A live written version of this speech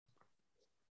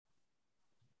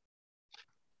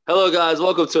Hello, guys.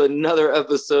 Welcome to another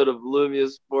episode of Lumia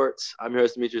Sports. I'm your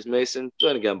host, Demetrius Mason,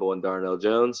 joined again by one Darnell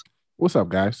Jones, What's up,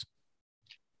 guys?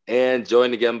 and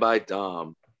joined again by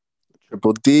Dom.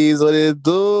 Triple D's, what it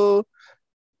do?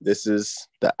 This is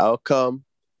the outcome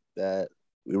that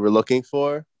we were looking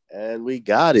for, and we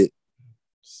got it.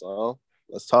 So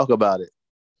let's talk about it.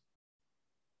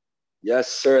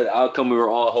 Yes, sir. The outcome we were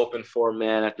all hoping for,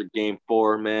 man, after game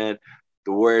four, man.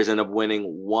 The Warriors end up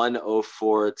winning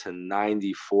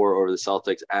 104-94 over the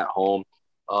Celtics at home,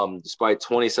 despite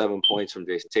 27 points from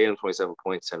Jason Tatum, 27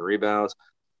 points, 10 rebounds.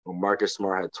 Marcus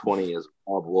Smart had 20 as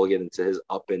well, but we'll get into his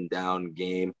up and down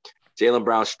game. Jaylen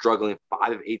Brown struggling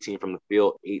 5 of 18 from the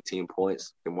field, 18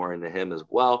 points. Get more into him as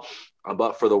well.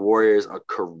 But for the Warriors, a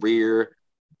career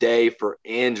day for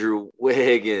Andrew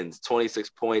Wiggins, 26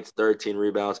 points, 13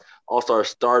 rebounds. All-star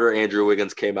starter Andrew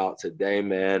Wiggins came out today,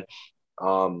 man.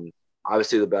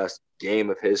 Obviously the best game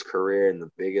of his career and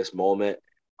the biggest moment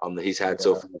that he's had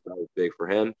so far. That was big for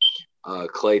him.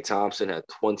 Klay Thompson had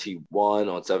 21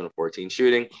 on 7 of 14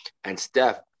 shooting. And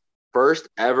Steph, first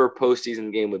ever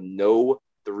postseason game with no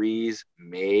threes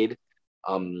made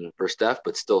for Steph,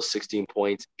 but still 16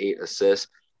 points, 8 assists,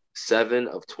 7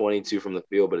 of 22 from the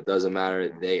field, but it doesn't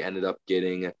matter. They ended up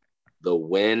getting the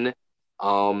win.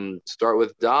 Start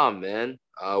with Dom, man.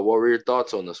 What were your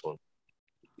thoughts on this one?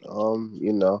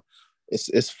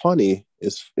 It's funny.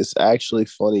 It's actually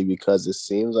funny because it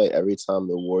seems like every time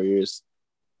the Warriors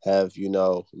have,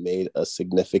 made a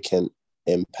significant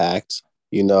impact,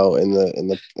 in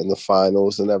the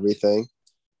finals and everything,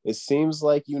 it seems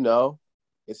like,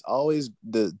 it's always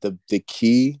the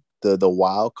key, the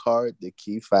wild card, the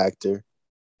key factor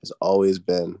has always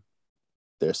been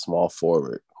their small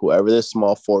forward. Whoever their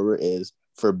small forward is,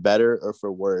 for better or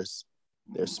for worse,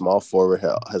 their small forward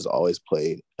has always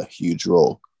played a huge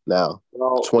role. Now,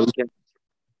 Well,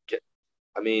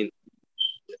 I mean,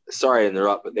 sorry to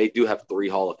interrupt, but they do have 3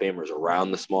 Hall of Famers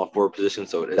around the small forward position,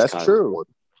 so it is that's kind true. of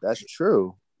important. That's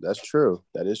true. That's true.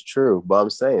 That is true. But I'm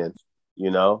saying,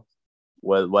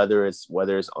 whether it's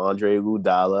Andre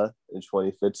Iguodala in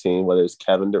 2015, whether it's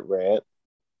Kevin Durant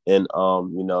in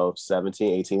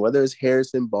 17, 18, whether it's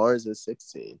Harrison Barnes in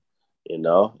 16,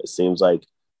 it seems like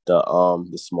the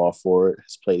small forward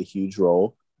has played a huge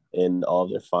role in all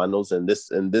of their finals. And this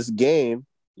game,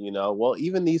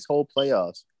 even these whole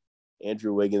playoffs,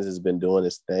 Andrew Wiggins has been doing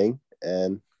his thing,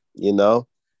 and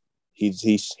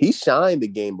he shined the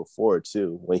game before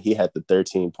too when he had the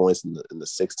 13 points and the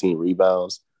 16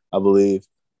 rebounds, I believe.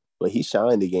 But he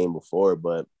shined the game before.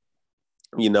 But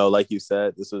like you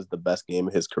said, this was the best game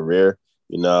of his career.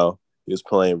 He was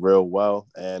playing real well.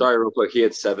 And sorry, real quick, he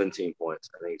had 17 points.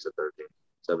 I think he said 13.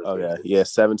 17. Oh yeah, he had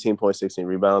 17 points, 16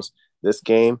 rebounds. This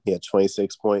game, he had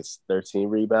 26 points, 13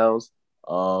 rebounds.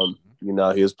 He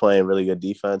was playing really good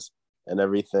defense and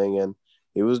everything, and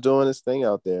he was doing his thing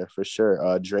out there for sure.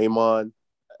 Draymond,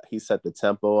 he set the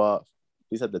tempo up.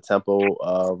 He set the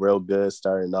tempo real good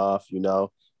starting off. He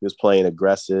was playing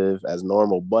aggressive as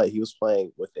normal, but he was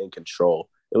playing within control.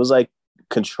 It was like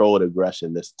controlled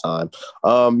aggression this time.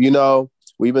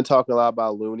 We've been talking a lot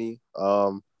about Looney.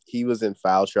 He was in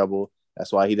foul trouble.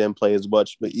 That's why he didn't play as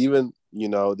much. But even,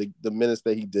 the minutes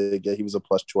that he did get, he was a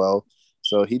plus 12.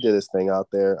 So he did his thing out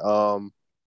there.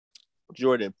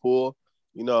 Jordan Poole,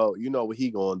 you know what he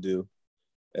gonna do.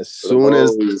 As soon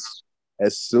as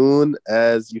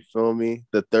you feel me,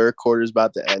 the third quarter is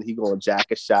about to end, he gonna jack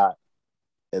a shot,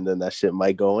 and then that shit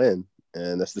might go in.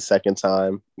 And that's the second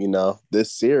time,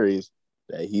 this series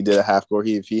that he did a half court.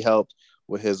 He helped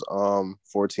with his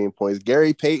 14 points.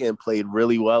 Gary Payton played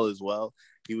really well as well.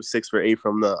 He was 6 for 8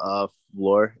 from the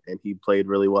floor, and he played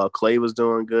really well. Klay was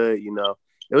doing good.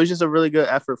 It was just a really good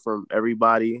effort from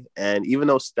everybody. And even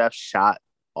though Steph shot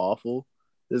awful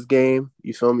this game,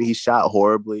 you feel me? He shot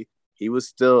horribly. It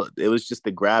was just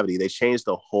the gravity. They changed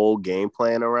the whole game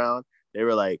plan around. They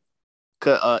were like,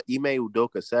 Ime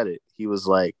Udoka said it. He was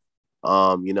like,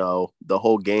 the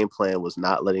whole game plan was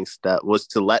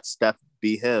to let Steph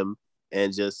be him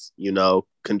and just,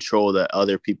 control the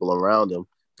other people around him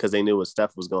because they knew what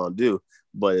Steph was going to do.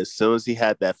 But as soon as he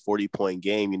had that 40-point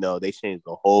game, they changed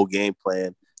the whole game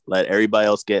plan, let everybody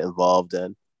else get involved,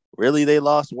 and really they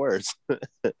lost words.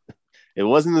 It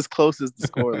wasn't as close as the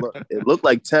score looked. It looked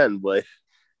like 10, but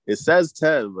it says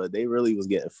 10, but they really was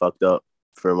getting fucked up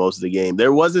for most of the game.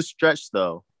 There was a stretch,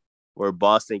 though, where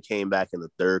Boston came back in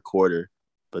the third quarter,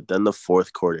 but then the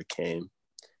fourth quarter came.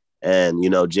 And,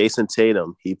 Jason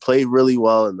Tatum, he played really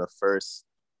well in the first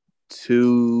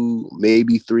 2,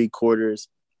 maybe 3 quarters.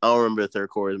 I don't remember the third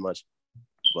quarter as much,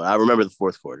 but I remember the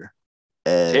fourth quarter.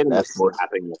 And Tatum was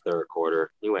slapping the third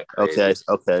quarter. He went crazy.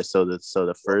 Okay. So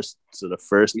the first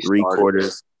 3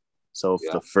 quarters, So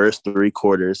for the first 3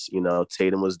 quarters,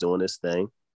 Tatum was doing his thing.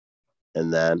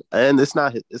 And it's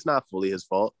not fully his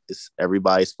fault. It's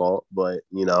everybody's fault. But,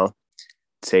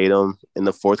 Tatum in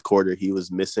the fourth quarter, he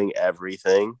was missing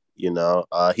everything.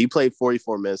 He played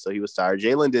 44 minutes, so he was tired.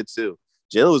 Jalen did too.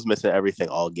 Jalen was missing everything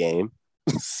all game.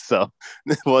 So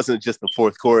it wasn't just the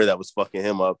fourth quarter that was fucking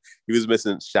him up. He was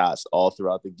missing shots all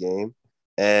throughout the game.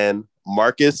 And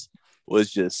Marcus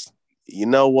was just, you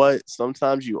know what?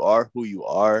 Sometimes you are who you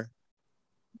are.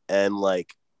 And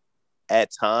like at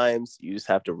times you just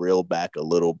have to reel back a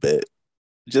little bit,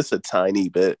 just a tiny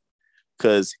bit,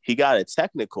 because he got a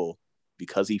technical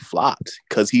because he flopped,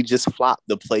 because he just flopped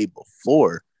the play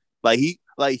before. He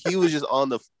was just on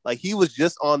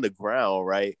the ground,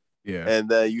 right? Yeah. And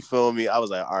then you feel me? I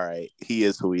was like, all right, he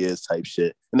is who he is, type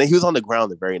shit. And then he was on the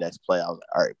ground the very next play. I was like,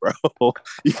 all right, bro,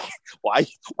 why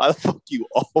the fuck you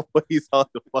always on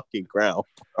the fucking ground,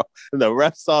 bro? And the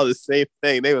refs saw the same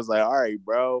thing. They was like, all right,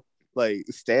 bro, like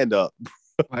stand up.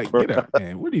 Like, get up,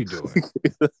 man. What are you doing?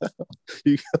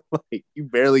 you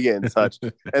barely get in touch.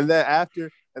 and then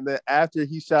after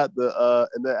he shot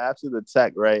after the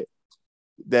tech, right?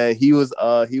 Then he was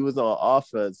on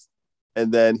offense,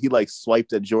 and then he like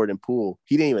swiped at Jordan Poole.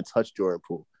 He didn't even touch Jordan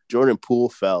Poole. Jordan Poole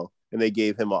fell, and they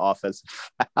gave him an offensive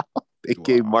foul. They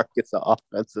gave Marcus an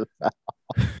offensive foul.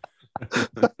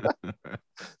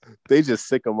 They just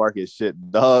sick of Marcus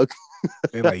shit, dog.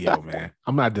 They're like, yo, man,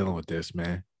 I'm not dealing with this,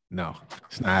 man. No,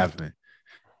 it's not happening.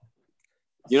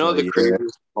 The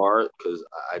craziest part, because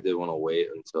I did want to wait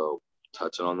until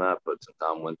touching on that, but since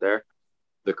Tom went there,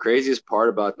 the craziest part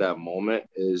about that moment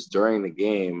is during the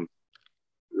game,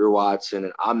 you're watching,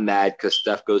 and I'm mad because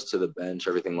Steph goes to the bench,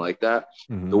 everything like that.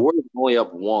 Mm-hmm. The Warriors only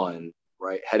up 1,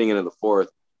 right, heading into the fourth.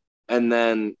 And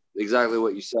then exactly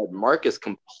what you said, Marcus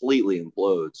completely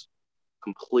implodes.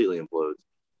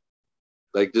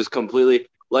 Like, just completely,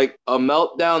 like a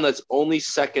meltdown that's only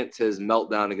second to his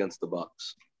meltdown against the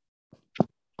Bucks.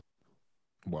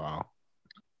 Wow.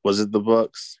 Was it the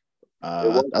Bucks?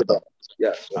 It was the Bucks.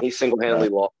 Yes. He single-handedly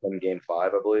lost them game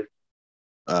 5, I believe.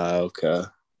 Okay.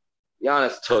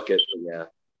 Giannis took it, but yeah.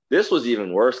 This was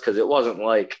even worse because it wasn't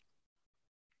like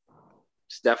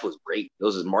Steph was great. It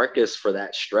was Marcus for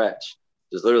that stretch.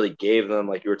 Just literally gave them,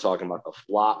 like you were talking about, the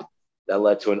flop that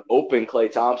led to an open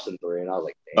Klay Thompson 3, and I was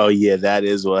like, damn. Oh yeah, that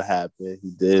is what happened.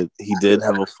 He did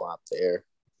have a flop there.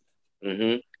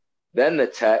 Mm-hmm. Then the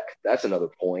tech, that's another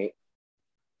point.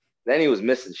 Then he was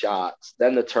missing shots.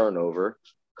 Then the turnover,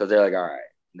 because they're like, all right,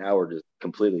 now we're just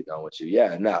completely done with you.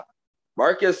 Yeah, no.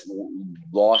 Marcus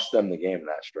lost them the game in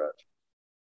that stretch.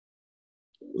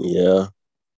 Yeah.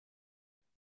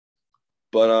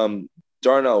 But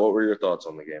Darnell, what were your thoughts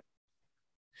on the game?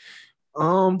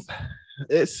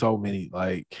 It's so many,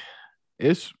 like,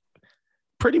 it's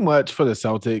pretty much for the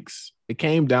Celtics. It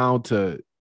came down to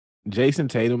Jason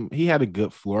Tatum. He had a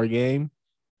good floor game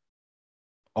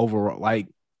overall.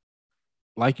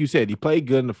 Like you said, he played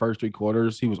good in the first 3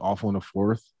 quarters. He was awful in the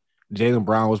fourth. Jaylen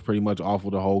Brown was pretty much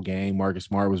awful the whole game. Marcus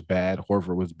Smart was bad.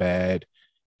 Horford was bad.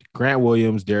 Grant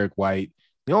Williams, Derek White.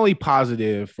 The only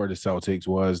positive for the Celtics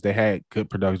was they had good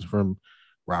production from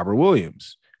Robert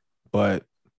Williams. But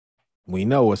we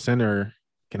know a center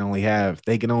can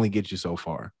only get you so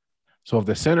far. So if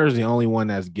the center is the only one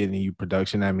that's getting you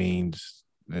production, that means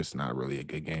it's not really a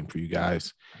good game for you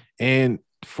guys. And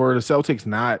for the Celtics,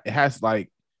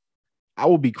 I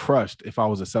would be crushed if I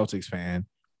was a Celtics fan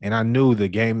and I knew the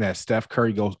game that Steph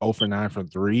Curry goes 0 for 9 from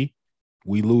 3,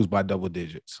 we lose by double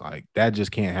digits. Like, that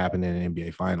just can't happen in an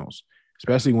NBA Finals,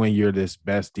 especially when you're this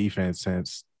best defense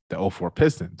since the 04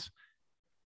 Pistons.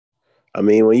 I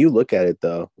mean, when you look at it,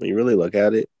 though, when you really look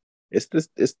at it, it's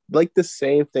like the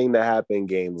same thing that happened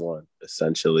game 1,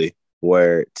 essentially,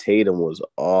 where Tatum was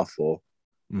awful.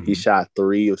 Mm-hmm. He shot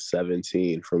 3 of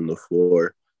 17 from the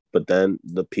floor, but then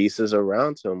the pieces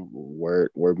around him were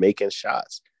making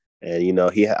shots. And,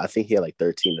 I think he had like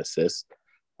 13 assists.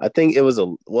 I think it was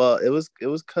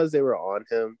because they were on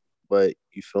him, but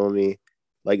you feel me?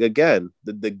 Like, again,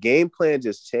 the game plan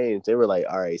just changed. They were like,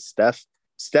 all right, Steph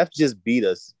just beat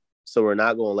us, so we're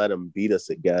not going to let him beat us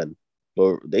again.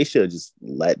 But they should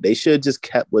have just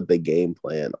kept with the game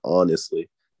plan, honestly,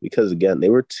 because again, they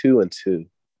were 2-2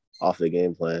 off the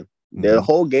game plan. Mm-hmm. Their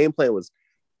whole game plan was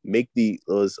make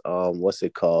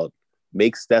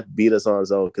Steph beat us on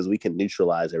his own because we can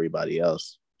neutralize everybody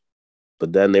else.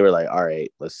 But then they were like, all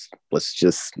right, let's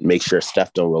just make sure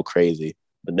Steph don't go crazy.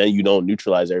 But then you don't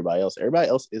neutralize everybody else. Everybody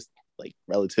else is like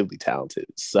relatively talented.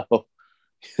 So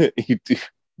you do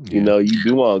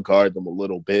want to guard them a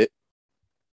little bit.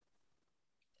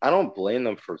 I don't blame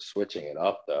them for switching it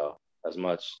up, though, as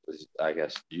much as I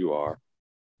guess you are.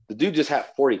 The dude just had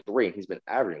 43, and he's been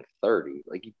averaging 30.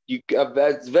 Like you He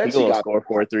eventually gonna got score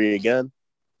 4-3 again.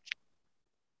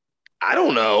 I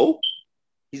don't know.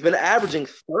 He's been averaging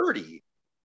 30.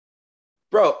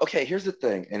 Bro, okay, here's the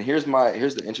thing. And here's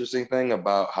the interesting thing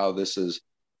about how this is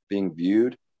being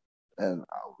viewed. And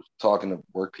I was talking to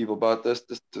work people about this.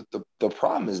 The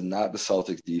problem is not the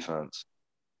Celtics defense.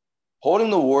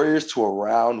 Holding the Warriors to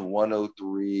around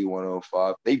 103,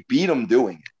 105, they beat them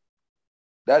doing it.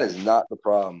 That is not the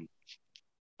problem.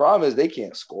 Problem is they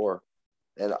can't score.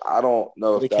 And I don't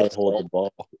know They if can't that's hold the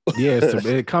ball. Yeah,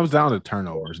 it comes down to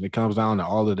turnovers, and it comes down to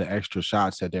all of the extra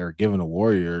shots that they're giving the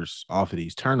Warriors off of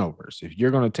these turnovers. If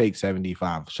you're going to take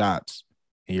 75 shots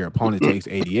and your opponent takes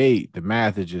 88, the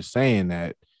math is just saying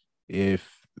that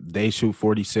if they shoot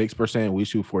 46%, we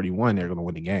shoot 41, they're going to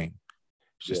win the game.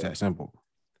 It's just that simple.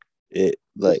 It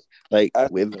Go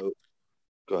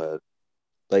ahead.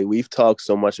 Like we've talked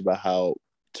so much about how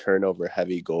turnover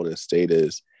heavy Golden State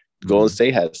is. Golden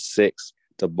State has 6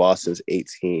 to Boston's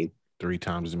 18. 3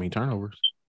 times as many turnovers.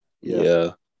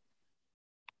 Yeah.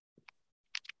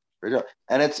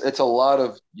 And it's a lot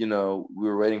of, we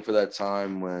were waiting for that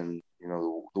time when,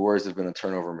 the Warriors have been a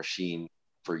turnover machine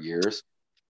for years,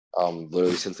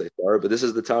 literally since they started. But this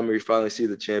is the time where you finally see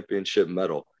the championship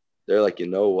medal. They're like, you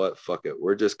know what? Fuck it.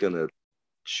 We're just going to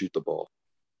shoot the ball.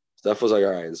 Steph was like,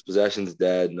 all right, this possession's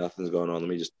dead. Nothing's going on. Let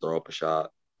me just throw up a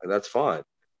shot. And that's fine.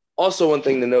 Also, one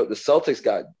thing to note, the Celtics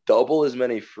got double as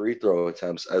many free throw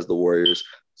attempts as the Warriors.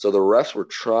 So the refs were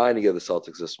trying to give the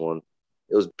Celtics this one.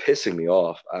 It was pissing me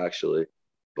off, actually.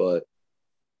 But,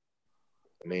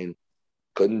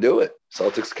 couldn't do it.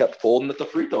 Celtics kept folding at the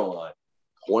free throw line.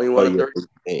 21 to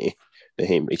 30. They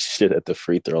ain't make shit at the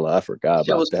free throw line. I forgot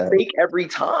about that. It was fake every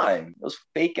time. Those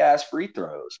fake-ass free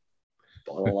throws.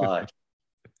 Don't lie.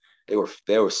 They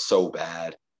were so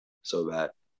bad. So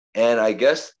bad. And I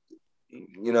guess,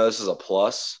 this is a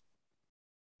plus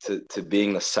to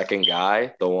being the second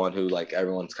guy, the one who, like,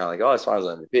 everyone's kind of like, oh, it's fine as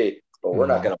MVP. But we're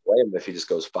not going to blame him if he just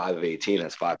goes 5 of 18.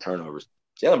 That's 5 turnovers.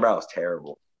 Jaylen Brown was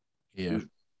terrible. Yeah.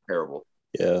 Terrible.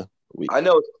 Yeah. I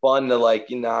know it's fun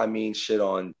to, shit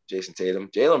on Jason Tatum.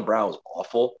 Jaylen Brown was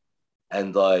awful.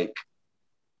 And,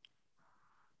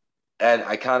 and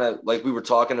I kind of, like we were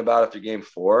talking about after game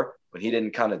 4, when he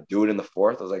didn't kind of do it in the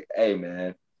 4th, I was like, hey, man,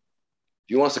 if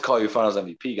he wants to call you finals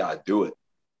MVP, you got to do it.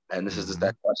 And this is just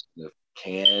that question of,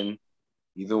 can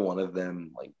either one of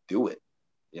them, do it,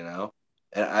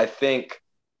 And I think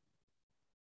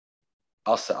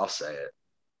I'll say it.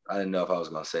 I didn't know if I was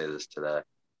going to say this today.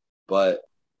 But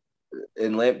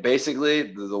basically,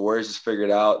 the Warriors just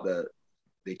figured out that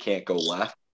they can't go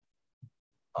left.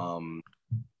 And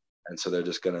so they're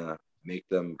just going to make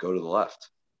them go to the left.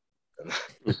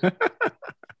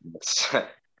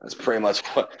 That's pretty much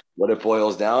what it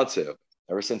boils down to.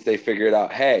 Ever since they figured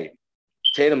out, hey,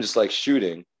 Tatum just likes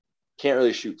shooting. Can't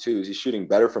really shoot twos. He's shooting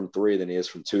better from 3 than he is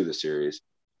from 2 this series.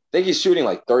 I think he's shooting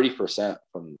 30%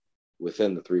 from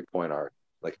within the 3-point arc,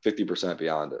 50%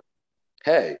 beyond it.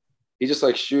 Hey, he just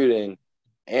likes shooting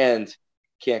and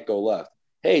can't go left.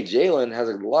 Hey, Jaylen has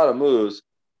a lot of moves.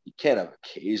 He can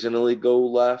occasionally go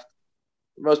left.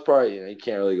 For the most part, he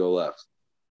can't really go left.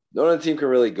 No one on the team can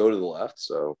really go to the left,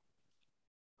 so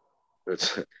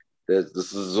this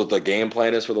is what the game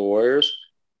plan is for the Warriors.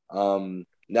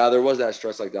 Now, there was that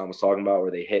stretch like Don was talking about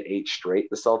where they hit 8 straight,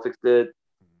 the Celtics did.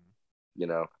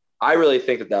 I really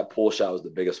think that pull shot was the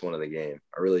biggest one of the game.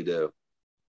 I really do.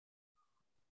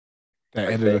 That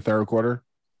end of the third quarter?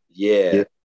 Yeah.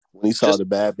 When he saw the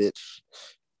bad bitch.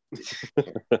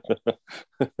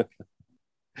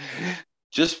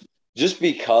 just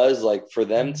because, for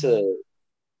them to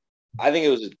 – I think it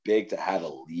was just big to have a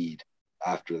lead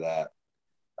after that.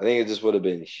 I think it just would have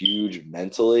been huge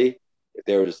mentally if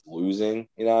they were just losing,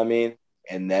 you know what I mean?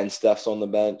 And then Steph's on the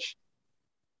bench.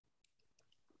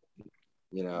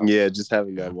 Yeah, just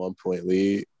having that 1-point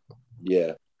lead.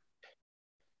 Yeah.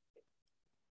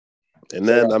 And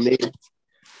then,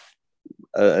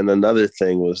 and another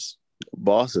thing was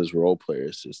Boston's role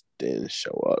players just didn't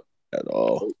show up at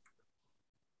all.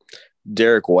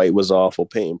 Derek White was awful.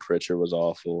 Peyton Pritchard was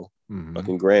awful.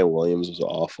 Fucking Grant Williams was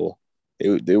awful.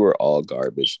 They were all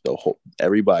garbage.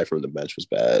 Everybody from the bench was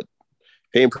bad.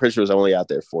 Peyton Pritchard was only out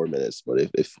there 4 minutes, but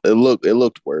it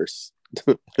looked worse.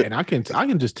 And I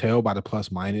can just tell by the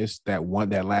plus minus that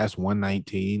last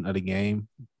 119 of the game,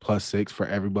 +6 for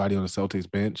everybody on the Celtics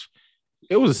bench.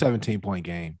 It was a 17-point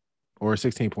game or a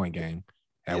 16-point game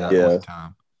at one point in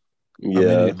time. Yeah. A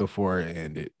minute before it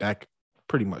ended. That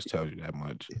pretty much tells you that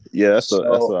much. Yeah, that's what I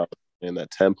was saying.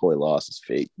 That 10-point loss is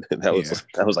fake. That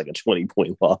was like a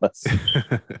 20-point loss.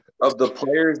 Of the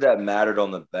players that mattered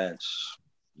on the bench,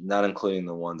 not including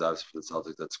the ones obviously for the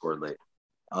Celtics that scored late.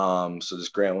 So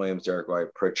just Grant Williams, Derek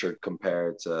White, Pritchard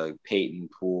compared to Peyton,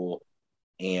 Poole,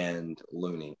 and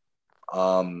Looney.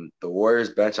 The Warriors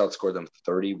bench outscored them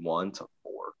 31-4. So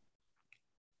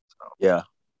Yeah.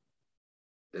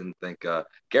 didn't think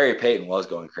Gary Payton was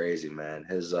going crazy, man.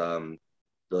 His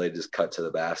really just cut to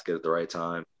the basket at the right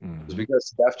time. Mhm. It's because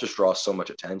Steph just draws so much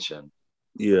attention.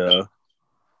 Yeah.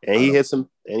 And he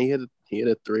hit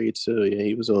a three too. Yeah,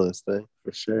 he was on his thing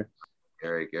for sure.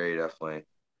 Gary definitely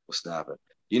was snapping.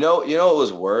 You know what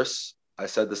was worse? I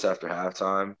said this after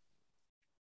halftime,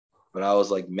 but I was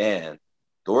like, man,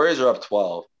 the Warriors are up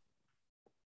 12.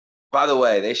 By the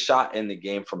way, they shot in the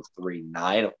game from 3,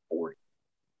 9 of 40.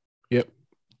 Yep.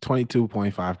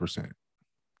 22.5%.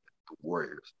 The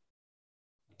Warriors.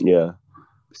 Yeah.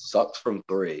 It sucks from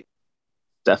 3.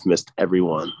 Steph missed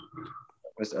everyone.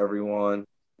 Missed everyone.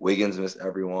 Wiggins missed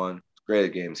everyone.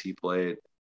 Great games he played.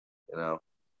 You know.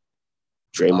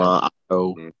 Draymond,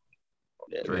 Otto.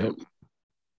 Yeah, Draymond.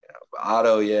 Yeah. But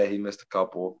Otto, yeah, he missed a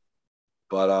couple.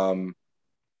 But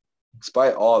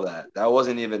despite all that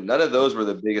wasn't even none of those were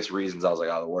the biggest reasons I was like,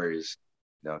 the Warriors,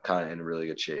 kind of in really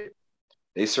good shape.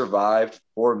 They survived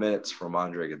 4 minutes from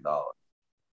Andre Iguodala.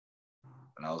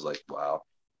 And I was like, wow.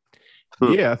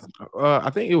 Yeah. I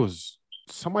think it was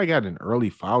somebody got in early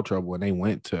foul trouble when they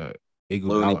went to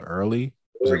Iguodala early.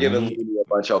 They were giving Looney a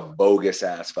bunch of bogus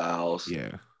ass fouls.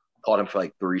 Yeah. Caught him for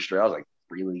like 3 straight. I was like,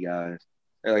 really, guys?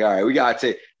 They're like, all right, we got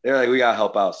to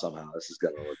help out somehow. This is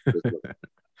going to look.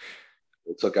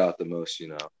 We took out the most,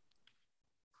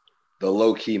 the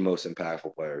low key most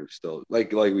impactful player. Still,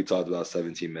 like we talked about,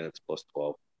 17 minutes plus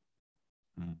 12.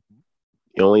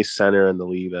 The only center in the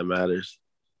league that matters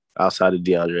outside of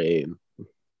DeAndre Ayton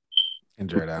and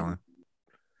Jared Allen.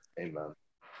 Amen.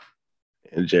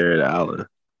 And Jared Allen.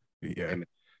 Yeah. Amen.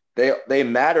 They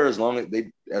matter as long as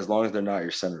they're not your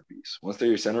centerpiece. Once they're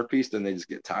your centerpiece, then they just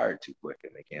get tired too quick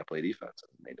and they can't play defense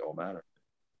and they don't matter.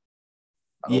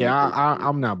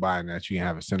 I'm not buying that you can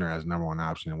have a center as number one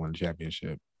option and win a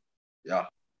championship. Yeah.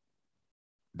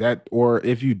 That, or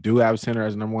if you do have center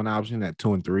as number one option, that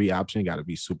 2 and 3 option got to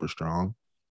be super strong.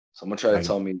 Someone tried to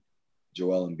tell me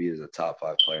Joel Embiid is a top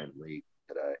 5 player in the league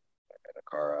today in a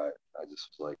car ride. I just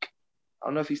was like, I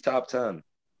don't know if he's top 10. I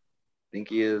think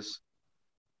he is.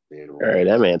 All right,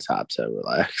 that man top 10.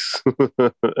 Relax.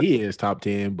 He is top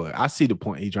 10, but I see the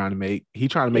point he's trying to make. He's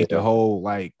trying to make the whole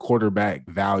like quarterback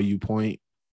value point.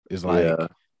 Is like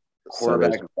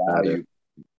quarterback value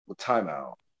with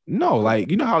timeout. No,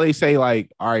 like you know how they say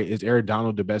like, all right, is Aaron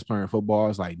Donald the best player in football?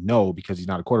 It's like no, because he's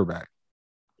not a quarterback.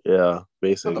 Yeah,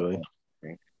 basically.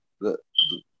 Is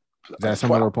that a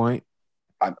similar point?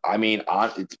 I mean,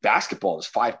 it's basketball. There's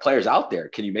 5 players out there.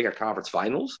 Can you make a conference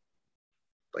finals?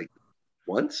 Like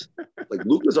once? Like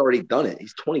Luka's already done it.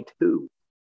 He's 22.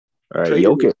 All right,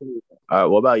 Jokic. All right,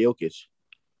 what about Jokic?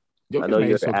 I know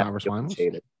you're a conference finals.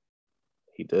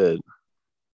 He did.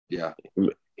 Yeah,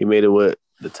 he made it with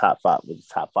the top 5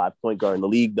 point guard in the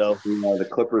league, though. The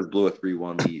Clippers blew a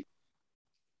 3-1 lead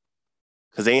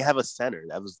because they didn't have a center.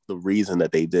 That was the reason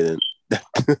that they didn't.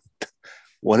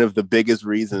 One of the biggest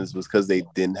reasons was because they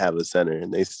didn't have a center,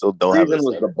 and they still don't have a center.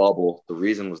 The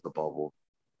reason was the bubble.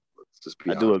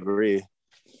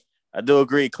 I do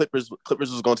agree. Clippers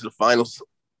was going to the finals.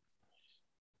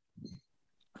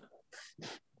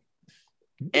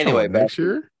 Anyway, next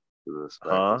year? You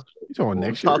talking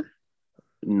next year?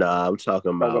 Nah, I'm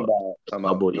talking about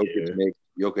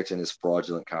Jokic and his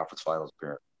fraudulent conference finals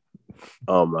appearance.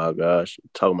 Oh my gosh. I'm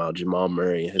talking about Jamal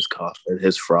Murray and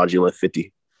his fraudulent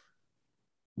 50.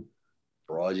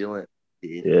 Fraudulent?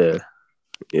 Yeah.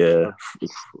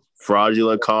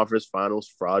 Fraudulent conference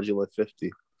finals, fraudulent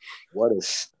 50. What a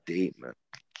statement.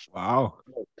 Wow.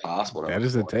 Possible. That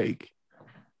is a take.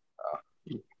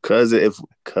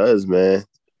 Because man,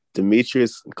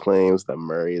 Demetrius claims that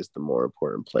Murray is the more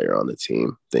important player on the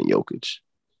team than Jokic.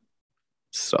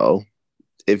 So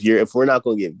if we're not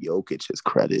going to give Jokic his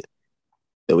credit,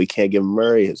 then we can't give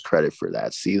Murray his credit for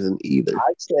that season either.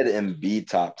 I said Embiid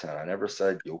top 10. I never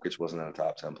said Jokic wasn't a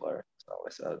top 10 player. That's not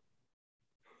what I said.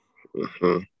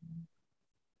 Mm-hmm.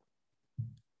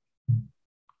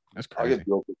 That's crazy. I'll give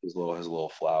Jokic his little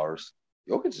flowers.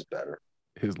 Jokic is better.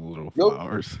 His little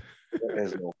flowers.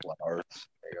 His little flowers.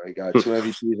 He got 2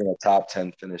 MVPs and a top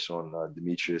 10 finish on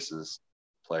Demetrius's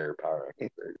player power.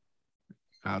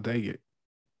 I'll take it.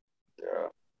 Yeah.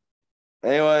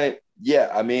 Anyway, yeah,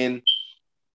 I mean,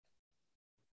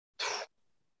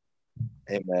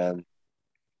 hey man,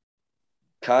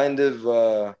 kind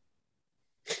of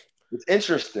it's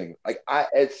interesting. Like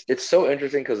it's so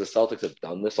interesting because the Celtics have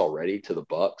done this already to the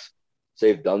Bucks. So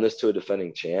they've done this to a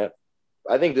defending champ.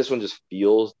 I think this one just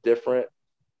feels different.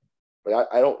 Like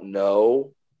I don't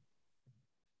know.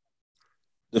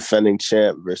 Defending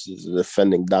champ versus the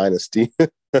defending dynasty.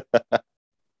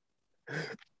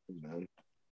 Man.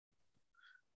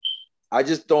 I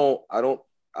just don't. I don't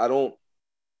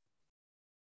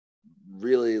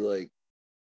really like.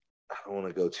 I don't want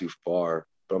to go too far,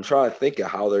 but I'm trying to think of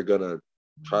how they're gonna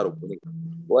try to win.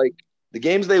 Like the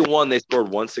games they won, they scored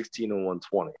 116 and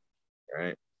 120,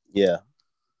 right? Yeah.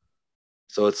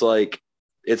 So it's like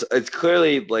it's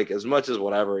clearly like as much as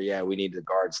whatever. Yeah, we need to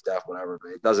guard Steph, whatever.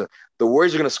 But it doesn't. The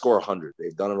Warriors are gonna score 100.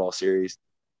 They've done it all series.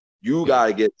 You got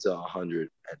to get to 100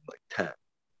 and like 10.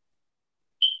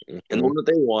 And the one that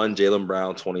they won, Jaylen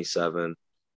Brown 27,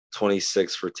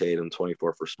 26 for Tatum,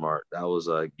 24 for Smart. That was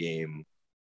game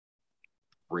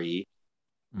 3.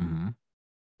 Mm-hmm.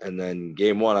 And then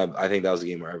game 1, I think that was a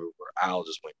game where Al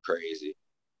just went crazy.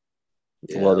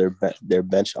 Yeah. Well, their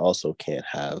bench also can't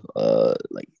have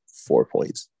like 4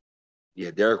 points.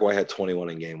 Yeah, Derek White had 21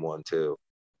 in game 1 too.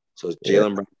 So it's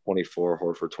Jaylen Brown 24,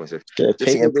 Horford 26. Yeah,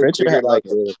 Peyton Pritchard had like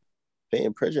 11.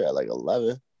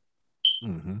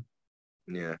 Mm-hmm.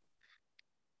 Yeah.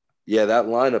 Yeah, that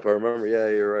lineup, I remember. Yeah,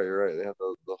 you're right. They have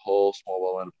the whole small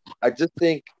ball lineup. I just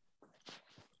think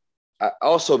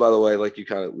also, by the way, like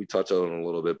we touched on it a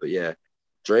little bit, but yeah,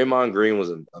 Draymond Green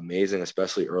was amazing,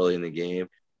 especially early in the game.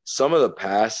 Some of the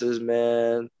passes,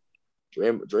 man,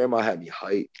 Draymond had me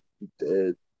hyped. He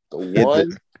did.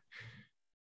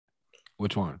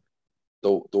 Which one?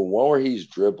 The one where he's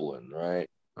dribbling, right?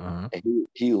 Uh-huh. And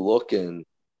he looking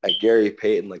at Gary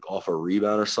Payton like off a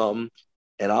rebound or something,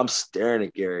 and I'm staring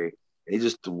at Gary, and he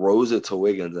just throws it to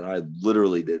Wiggins, and I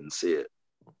literally didn't see it.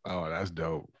 Oh, that's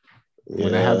dope.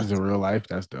 When that happens in real life,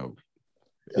 that's dope.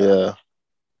 Yeah.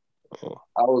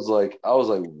 I was like,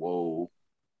 whoa.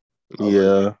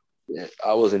 Yeah.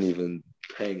 I wasn't even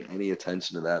paying any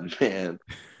attention to that man.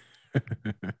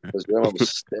 Because Draymond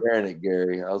was staring at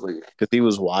Gary. I was like, because he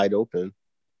was wide open.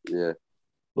 Yeah.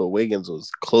 But Wiggins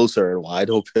was closer and wide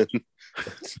open.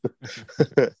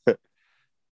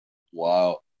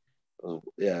 Wow.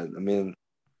 Yeah, I mean,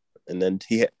 and then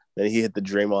he hit the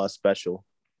Draymond special.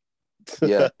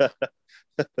 Yeah.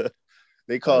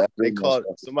 Somebody called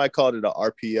it an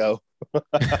RPO.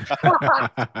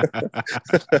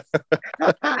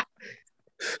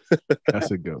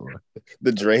 That's a good one.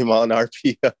 The Draymond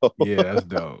RPO. Yeah, that's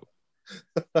dope.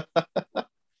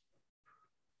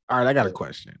 All right, I got a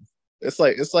question. It's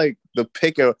like a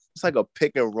pick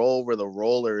and roll where the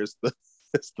roller is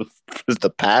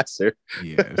the passer.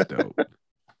 Yeah, it's dope.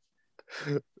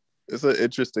 It's an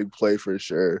interesting play for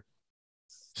sure.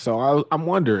 So I'm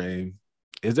wondering,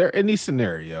 is there any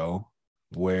scenario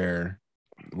where,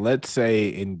 let's say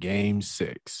in game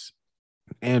 6,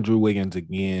 Andrew Wiggins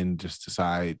again just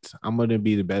decides I'm going to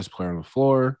be the best player on the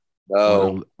floor.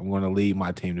 No. I'm going to lead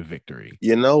my team to victory.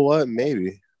 You know what?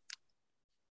 Maybe.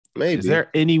 Is there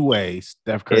any way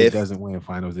Steph Curry doesn't win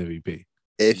Finals MVP?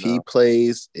 If he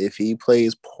plays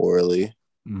poorly,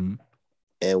 mm-hmm.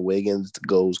 and Wiggins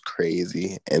goes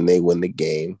crazy and they win the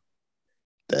game,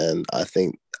 then I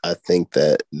think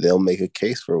that they'll make a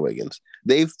case for Wiggins.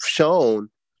 They've shown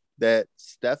that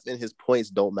Steph and his points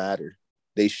don't matter.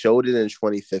 They showed it in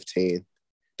 2015.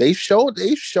 They've shown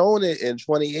it in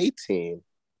 2018.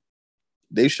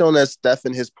 They've shown that Steph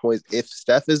and his points, if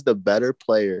Steph is the better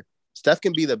player, Steph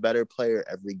can be the better player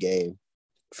every game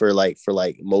for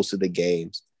most of the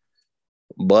games.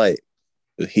 But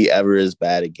if he ever is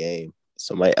bad at game,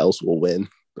 somebody else will win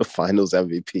the Finals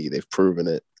MVP. They've proven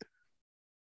it.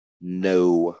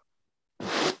 No.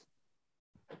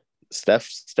 Steph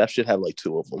should have like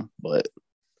 2 of them, but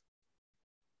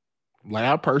like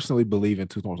I personally believe in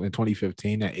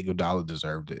 2015 that Iguodala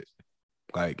deserved it.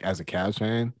 Like as a Cavs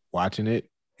fan, watching it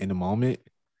in the moment,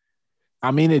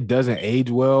 I mean it doesn't age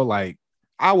well. Like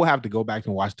I will have to go back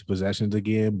and watch the possessions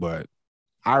again, but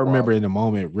I remember in the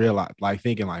moment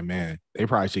thinking like, man, they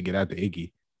probably should get out to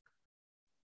Iggy.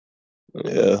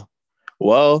 Yeah.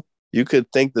 Well, you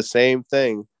could think the same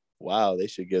thing. Wow, they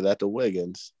should give that to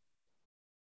Wiggins.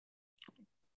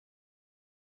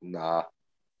 Nah.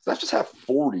 Steph just had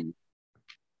 40.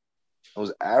 I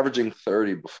was averaging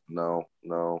 30 before.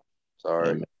 No.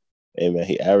 Sorry. Hey, man,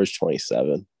 he averaged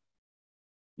 27.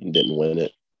 He didn't win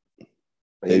it.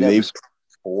 He never scored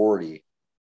 40.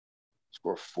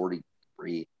 Scored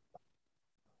 43.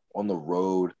 On the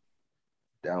road.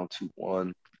 Down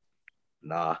 2-1.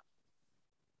 Nah.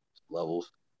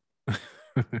 Levels.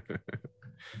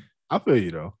 I feel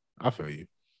you, though. I feel you.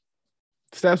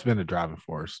 Steph's been a driving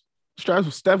force.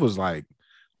 Steph was like,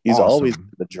 he's awesome. Always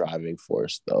the driving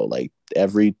force, though. Like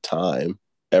every time,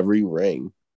 every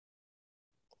ring.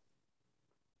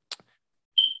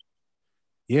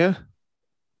 Yeah.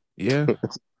 Yeah.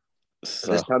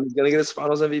 So This time he's gonna get his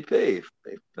Finals MVP if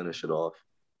they finish it off.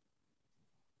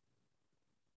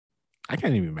 I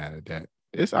can't even be mad at that.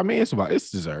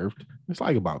 It's deserved. It's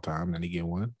like about time that he get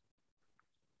one.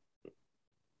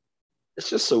 It's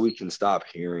just so we can stop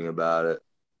hearing about it.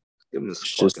 Give him this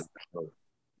It's fucking.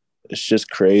 it's just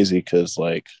crazy because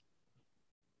like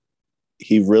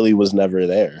he really was never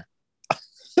there.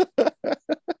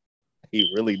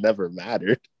 He really never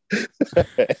mattered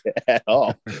at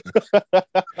all.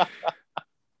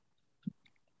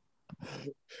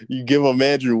 You give him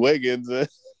Andrew Wiggins,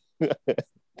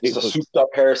 It's a souped up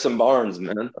Harrison Barnes,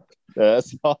 man.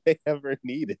 that's all they ever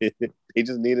needed. They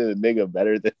just needed a nigga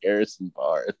better than Harrison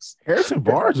Barnes. Harrison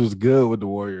Barnes was good with the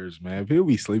Warriors, man. People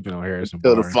be sleeping on Harrison To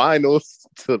the Barnes. finals,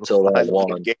 to the Till that final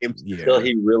one. games. Yeah. Until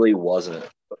he really wasn't.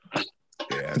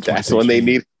 Yeah, That's when they 2016.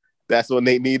 need. That's when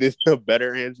they needed a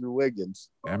better Andrew Wiggins.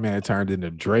 That man turned into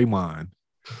Draymond.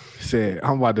 Said,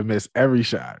 I'm about to miss every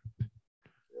shot.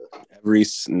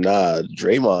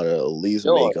 Draymond at least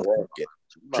Yo, make yeah.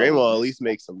 Draymond at least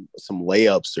make some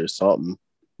layups or something.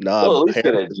 He'll at least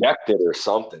get ejected or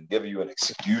something. Give you an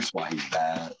excuse why he's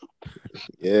bad.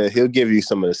 Yeah, he'll give you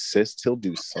some assists. He'll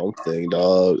do something,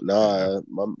 dog. Nah,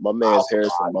 my man's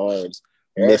Harrison Barnes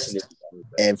missed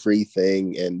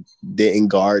everything and didn't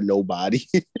guard nobody.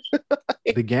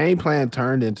 The game plan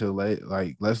turned into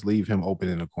like let's leave him open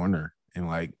in the corner and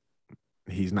like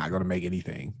he's not gonna make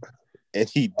anything. And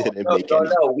he didn't make No,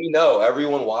 anything. no, we know.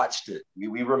 Everyone watched it.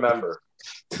 We remember.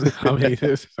 I mean,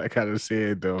 I gotta say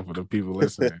it though for the people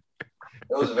listening.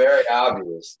 It was very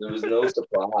obvious. There was no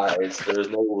surprise. There was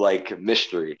no like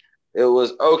mystery. It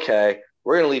was okay.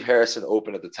 We're gonna leave Harrison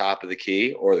open at the top of the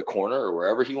key or the corner or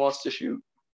wherever he wants to shoot,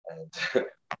 and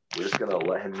we're just gonna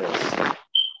let him miss.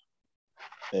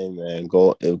 Hey man,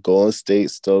 Golden State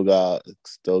still got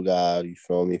you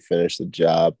feel me, finish the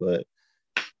job, but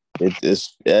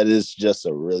that is just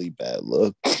a really bad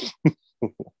look.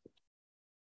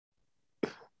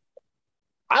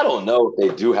 I don't know if they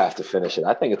do have to finish it.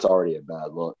 I think it's already a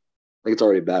bad look. I think it's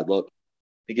already a bad look.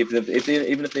 I think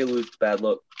even if they lose, it's a bad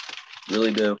look.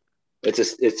 Really do.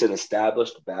 It's an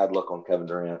established bad look on Kevin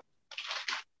Durant.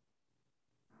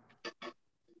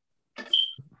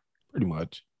 Pretty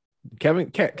much.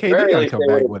 KD gotta come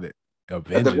back with it. At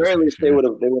the very least, they would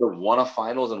have won a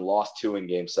finals and lost 2 in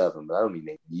Game 7, but I don't mean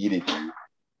they needed to.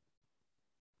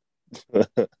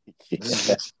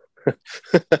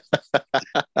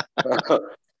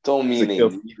 Don't mean they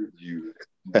needed you.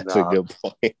 That's a good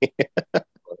point.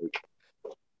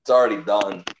 It's already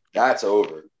done. That's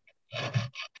over.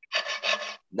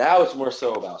 Now it's more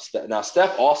so about Steph. Now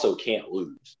Steph also can't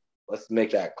lose. Let's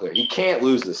make that clear. He can't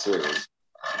lose the series.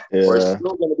 Yeah. Or it's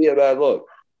still going to be a bad look.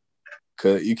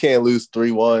 Cause you can't lose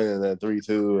 3-1 and then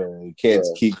 3-2, and you can't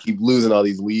keep losing all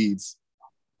these leads.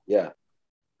 Yeah.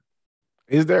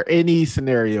 Is there any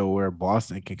scenario where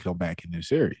Boston can come back in this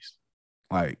series?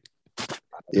 Like,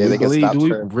 yeah, they can stop. Do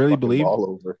we really believe? Ball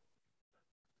over.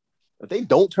 If they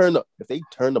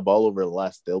turn the ball over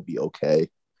less, they'll be okay.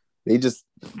 I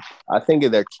think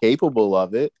they're capable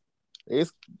of it.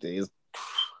 These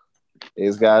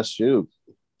guys shoot.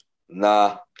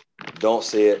 Nah, don't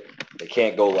see it. They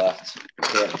can't go left. They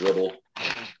can't dribble.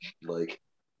 Like,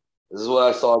 this is what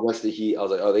I saw against the Heat. I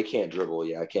was like, oh, they can't dribble.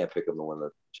 Yeah, I can't pick them to win the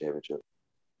championship.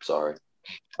 Sorry.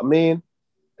 I mean,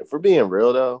 if we're being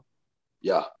real, though,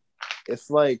 yeah, it's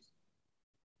like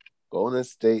Golden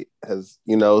State has,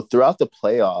 throughout the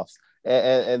playoffs,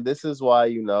 and this is why,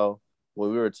 when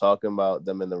we were talking about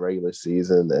them in the regular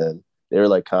season and they were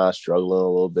like kind of struggling a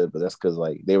little bit, but that's because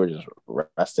like they were just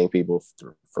resting people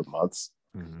for months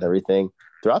and everything.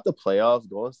 Throughout the playoffs,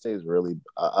 Golden State is really,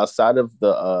 outside of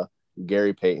the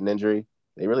Gary Payton injury,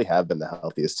 they really have been the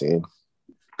healthiest team.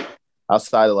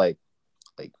 Outside of like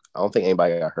I don't think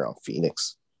anybody got hurt on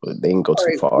Phoenix, but they didn't go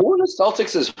too far. Who in the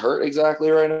Celtics is hurt exactly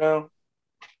right now?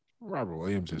 Robert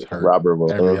Williams is hurt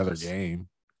every other game,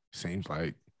 seems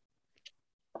like.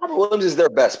 Robert Williams is their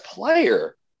best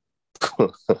player.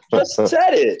 Just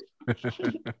said it.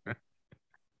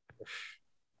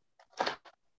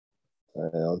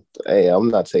 Hey, I'm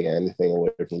not taking anything away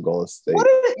from Golden State.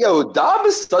 Dom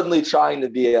is suddenly trying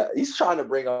to he's trying to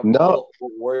bring up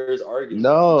Warriors argument.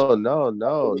 No.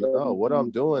 What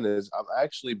I'm doing is I'm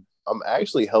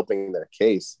actually helping their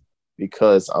case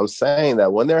because I'm saying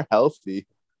that when they're healthy,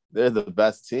 they're the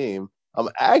best team. I'm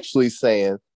actually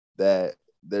saying that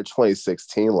their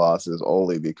 2016 loss is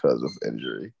only because of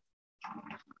injury.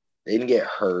 They didn't get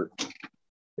hurt.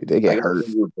 They did get hurt.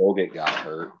 Bogut got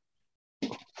hurt.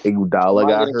 Iguodala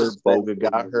got hurt. Bogut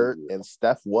got hurt, and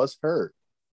Steph was hurt.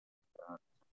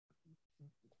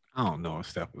 I don't know if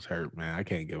Steph was hurt, man. I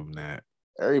can't give him that.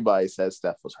 Everybody said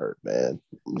Steph was hurt, man.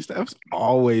 Steph's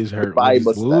always hurt when Everybody he's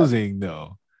but Steph. losing,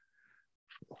 though.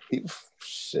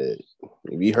 Shit.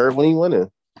 Maybe he hurt when he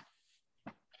winning.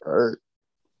 Hurt.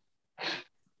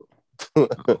 No,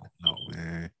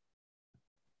 man.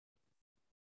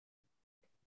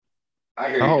 I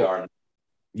hear you, Darn.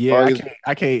 Yeah,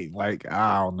 I can't. Like,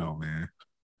 I don't know, man.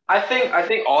 I think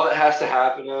all that has to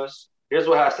happen is here's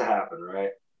what has to happen,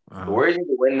 right? The Warriors need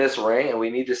to win this ring, and we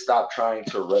need to stop trying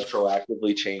to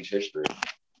retroactively change history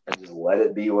and just let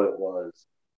it be what it was.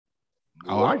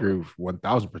 Oh, I agree with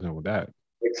 1,000% with that.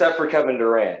 Except for Kevin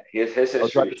Durant, his history. I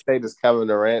was about to say, does Kevin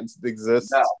Durant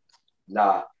exist?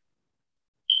 No,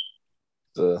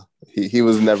 nah. He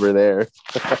was never there.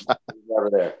 He was never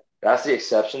there. That's the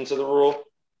exception to the rule.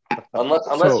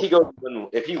 Unless he goes,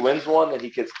 if he wins one, then he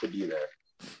gets to be there.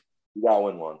 You gotta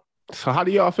win one. So, how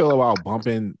do y'all feel about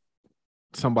bumping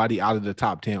somebody out of the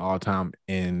top 10 all time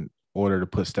in order to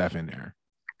put Steph in there?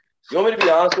 You want me to be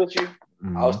honest with you?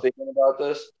 Mm-hmm. I was thinking about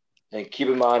this, and keep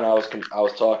in mind, I was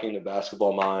talking to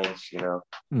basketball minds, people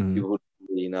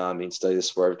who study the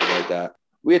sport, everything like that.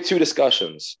 We had two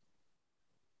discussions.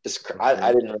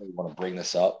 I didn't really want to bring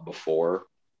this up before.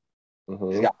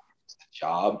 He's got a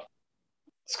job.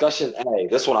 Discussion A,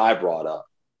 this one I brought up.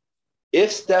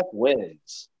 If Steph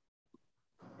wins,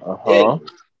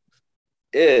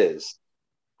 is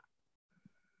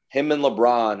him and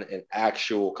LeBron an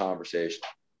actual conversation?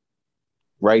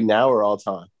 Right now or all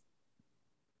time?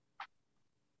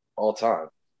 All time.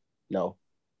 No.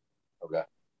 Okay.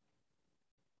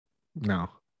 No.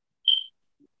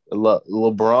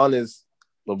 LeBron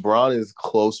is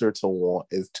closer to one.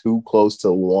 Is too close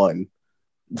to one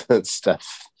than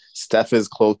Steph. Steph is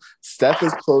close. Steph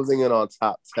is closing in on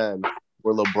top 10,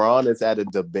 where LeBron is at a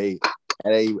debate,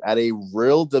 at a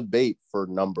real debate for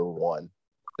number one.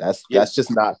 That's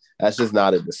just not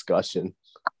a discussion.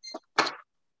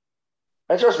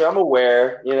 And trust me, I'm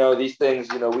aware. These things.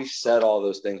 We've said all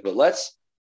those things, but let's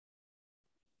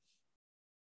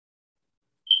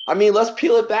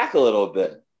peel it back a little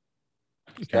bit.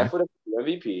 Okay. Steph would have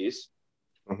 2 MVPs.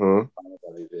 Finals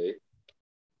MVP.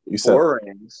 You said 4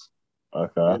 rings.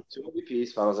 Okay. 2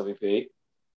 MVPs, Finals MVP.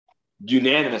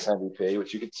 Unanimous MVP,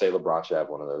 which you could say LeBron should have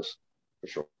one of those for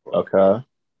sure. Okay.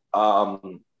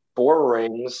 4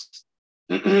 rings,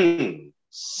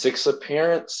 6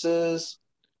 appearances,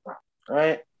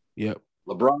 right? Yep.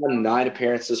 LeBron 9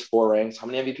 appearances, 4 rings. How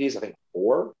many MVPs? I think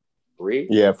 4, 3.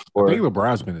 Yeah, 4. I think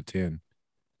LeBron's been a 10.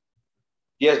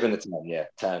 He has been a 10. Yeah,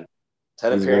 10.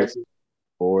 10 appearances,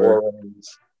 4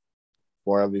 rings,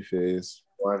 4 MVPs,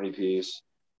 4 MVPs.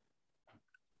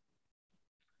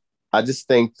 I just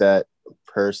think that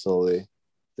personally,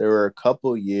 there were a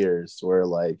couple years where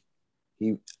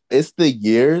it's the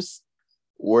years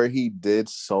where he did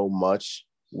so much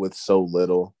with so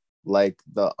little. Like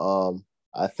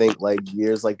I think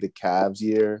years like the Cavs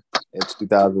year in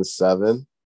 2007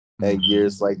 and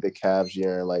years like the Cavs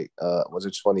year in was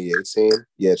it 2018?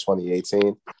 Yeah, 2018.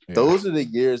 Yeah. Those are the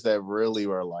years that really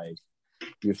were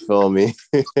you feel me?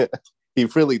 He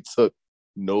really took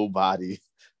nobody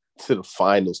to the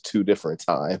finals 2 different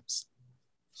times.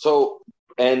 So,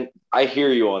 and I hear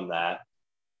you on that,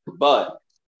 but,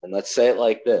 and let's say it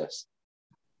like this.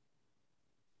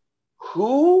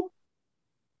 Who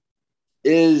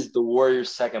is the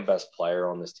Warriors' second best player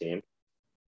on this team?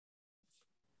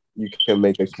 You can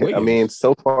make a case. I mean,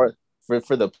 so far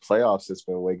for the playoffs, it's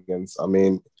been Wiggins. I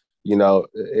mean,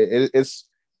 it's.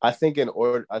 I think in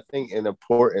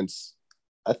importance,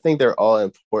 I think they're all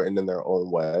important in their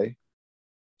own way.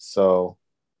 So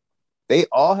they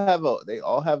all have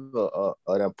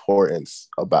an importance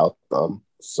about them.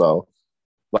 So,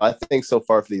 but I think so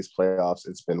far for these playoffs,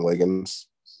 it's been Wiggins.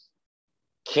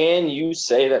 Can you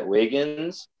say that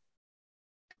Wiggins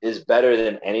is better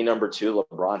than any number 2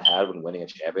 LeBron had when winning a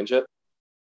championship?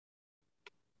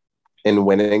 In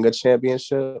winning a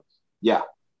championship? Yeah.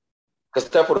 Because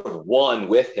Steph would have won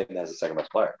with him as the second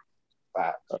best player.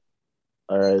 Wow.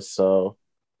 All right, so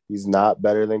he's not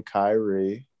better than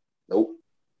Kyrie. Nope.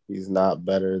 He's not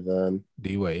better than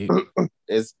D-Wade. Let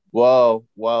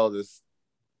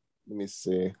me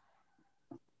see.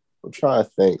 I'm trying to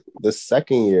think. The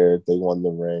second year they won the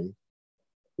ring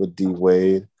with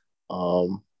D-Wade.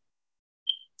 You're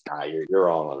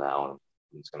wrong on that one. I'm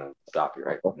just gonna stop you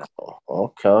right now.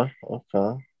 Okay.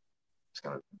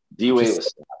 D-Wade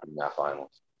was snapping in that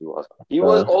finals. He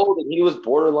was old and he was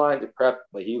borderline decrepit,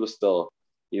 but he was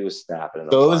snapping.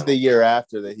 So it was the year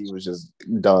after that he was just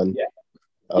done. Yeah.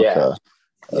 Okay.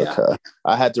 Yeah. Okay.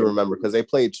 I had to remember because they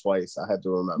played twice. I had to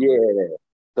remember. Yeah.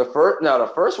 The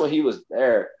first one he was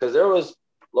there because there was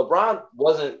LeBron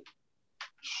wasn't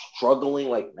struggling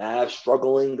like Mavs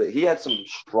struggling, but he had some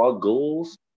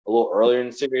struggles a little earlier in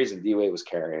the series, and D-Wade was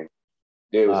carrying.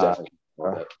 D-Wade was definitely a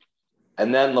little bit.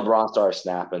 And then LeBron started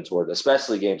snapping toward,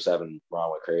 especially Game 7.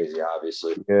 LeBron went crazy,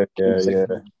 obviously. Yeah.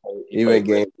 Even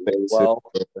Game 6 well.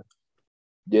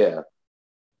 Yeah.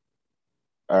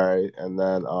 All right, and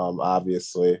then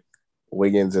obviously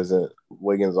Wiggins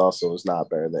also is not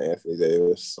better than Anthony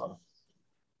Davis. So.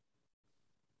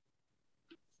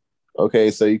 Okay,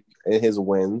 so in his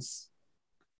wins,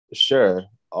 sure,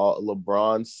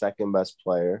 LeBron's second best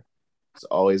player has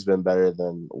always been better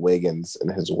than Wiggins in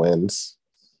his wins.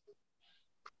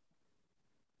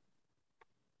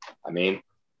 I mean,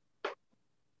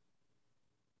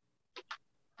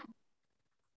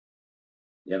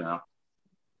 you know,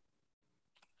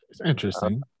 it's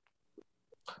interesting.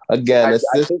 Again, it's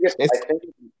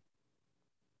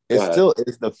still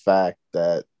the fact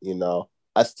that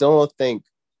I still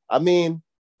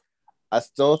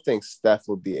don't think Steph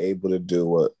would be able to do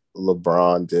what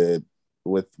LeBron did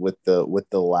with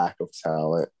the lack of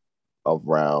talent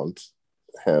around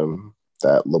him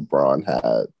that LeBron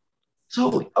had.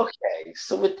 So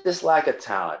with this lack of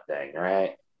talent thing,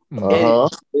 right? Uh-huh.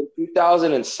 In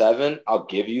 2007, I'll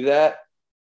give you that.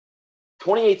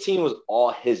 2018 was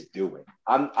all his doing.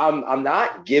 I'm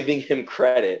not giving him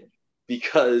credit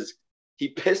because he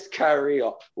pissed Kyrie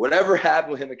off. Whatever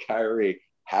happened with him and Kyrie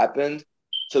happened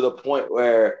to the point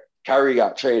where Kyrie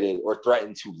got traded or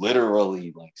threatened to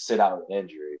literally sit out an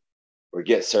injury or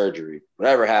get surgery.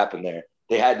 Whatever happened there,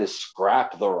 they had to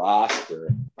scrap the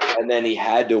roster, and then he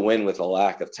had to win with a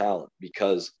lack of talent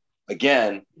because,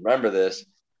 again, remember this,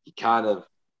 he kind of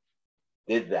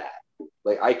did that.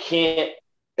 I can't,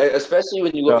 especially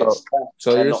when you look at Steph.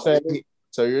 So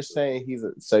you're saying he's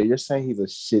a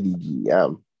shitty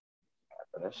GM.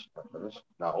 Finish.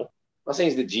 No, I'm not saying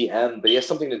he's the GM, but he has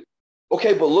something to.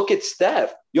 Okay, but look at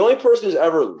Steph. The only person who's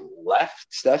ever left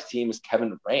Steph's team is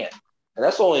Kevin Durant, and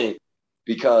that's only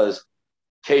because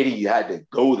KD had to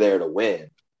go there to win.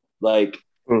 They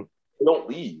don't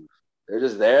leave; they're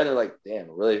just there, and they're like, "Damn,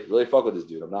 really fuck with this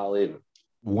dude. I'm not leaving."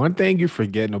 One thing you're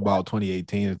forgetting about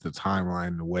 2018 is the timeline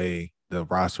and the way the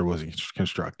roster was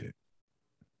constructed.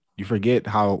 You forget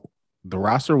how the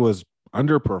roster was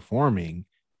underperforming,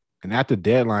 and at the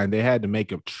deadline, they had to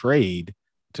make a trade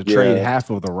to trade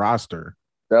half of the roster.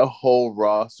 That whole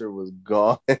roster was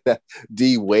gone.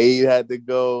 D Wade had to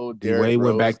go. D Wade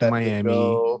went back to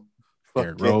Miami.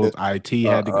 Derrick Rose, IT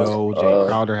had to go. Jay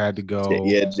Crowder had to go.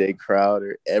 Jay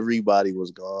Crowder. Everybody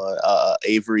was gone.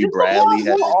 Avery Bradley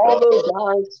had to go. All those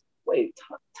guys. Wait,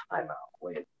 time out.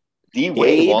 Wait. D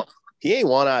Wade. He ain't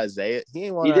want Isaiah. He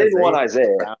didn't want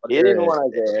Isaiah. He didn't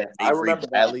want Isaiah. I remember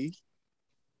Bradley.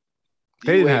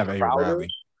 They didn't have Avery Bradley.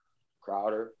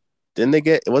 Crowder. Didn't they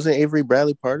get? Wasn't Avery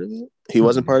Bradley part of it? He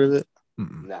wasn't part of it.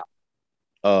 No.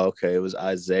 Oh, okay. It was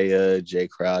Isaiah, Jay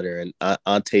Crowder, and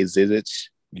Ante Zizic.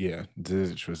 Yeah,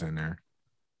 Zizic was in there.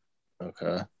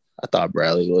 Okay, I thought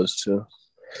Bradley was too.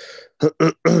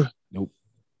 Nope.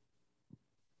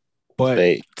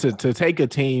 But to take a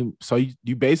team, so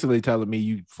you basically telling me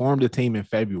you formed a team in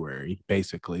February,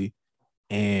 basically,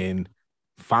 and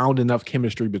found enough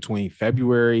chemistry between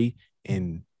February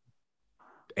and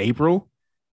April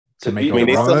to make a run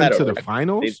to the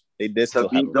finals. They did to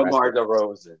beat DeMar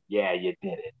DeRozan. Yeah, you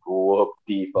did it.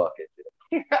 Whoop-de fucking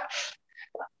did.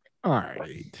 All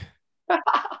right.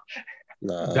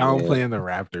 Downplaying the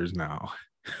Raptors now.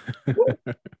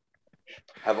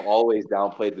 I've always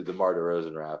downplayed the DeMar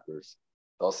DeRozan Raptors.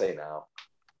 I'll say now.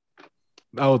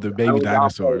 Oh, the baby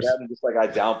dinosaurs. Just like I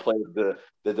downplayed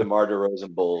the DeMar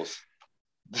DeRozan Bulls.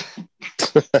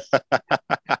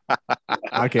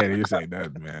 I can't even say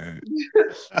that, man.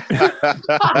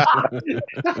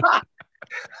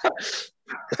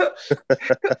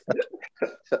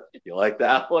 You like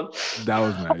that one? That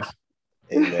was nice.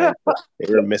 Hey, man,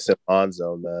 they were missing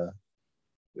Lonzo, man.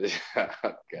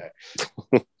 Okay.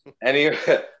 Anyway,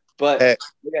 but I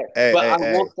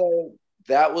will say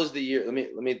that was the year.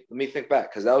 Let me think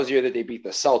back because that was the year that they beat the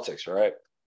Celtics, right?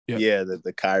 Yep. Yeah,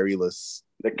 the Kyrie-less.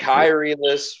 The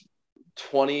Kyrie-less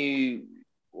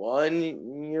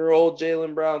 21-year-old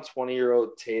Jaylen Brown,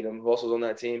 20-year-old Tatum. Who else was on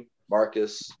that team?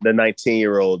 Marcus. The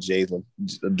 19-year-old Jaylen.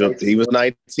 He was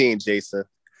 19, Jason.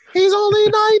 He's only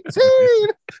 19.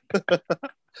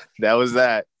 That was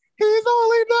that. He's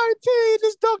only 19.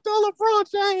 Just dunked on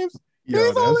LeBron James.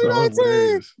 He's only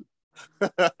 19.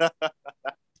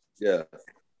 Yeah.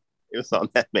 It was on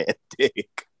that man's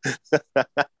dick.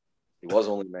 He was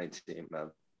only 19,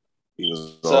 man. He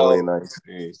was only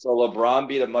 19. So LeBron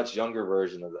beat a much younger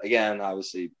version of it. Again,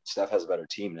 obviously, Steph has a better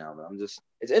team now, but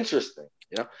it's interesting,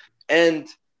 And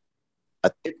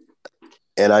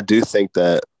I do think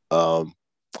that I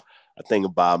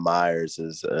think Bob Myers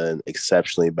is an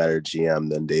exceptionally better GM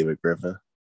than David Griffin.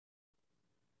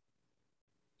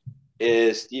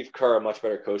 Is Steve Kerr a much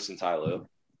better coach than Ty Lue?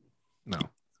 No.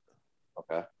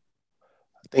 Okay. I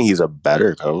think he's a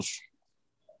better coach.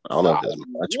 I don't know if he's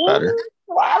much better.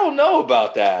 I don't know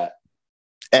about that.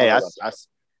 Hey, I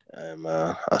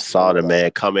saw the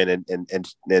man come in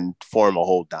and form a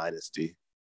whole dynasty.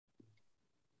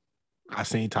 I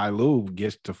seen Ty Lue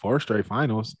get to 4 straight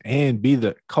finals and be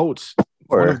the coach,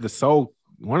 one of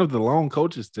the lone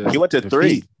coaches to. He went to defeat.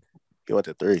 3. He went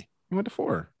to 3. He went to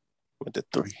 4.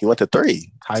 He went to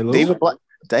 3. Ty Lue?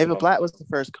 David Blatt was the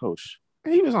first coach.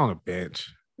 He was on a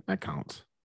bench. That counts.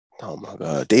 Oh my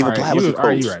God, David Blatt was the coach. All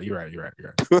right, you're right.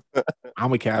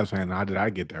 I'm a Cavs fan. How did I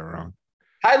get that wrong?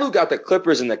 Ty Lue got the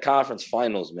Clippers in the conference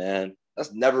finals, man.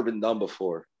 That's never been done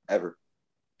before, ever.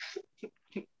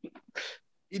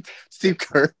 Steve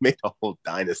Kerr made a whole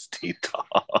dynasty,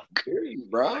 dog. Serious,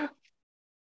 bro.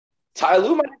 Ty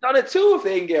Lue might have done it too if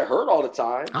they didn't get hurt all the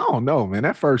time. I don't know, man.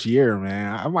 That first year,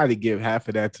 man, I might have given half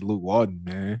of that to Luke Walton,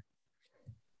 man.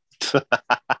 It's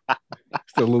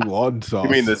the Luke Walton sauce.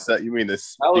 You mean the second year.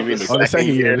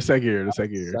 The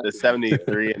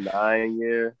 73-9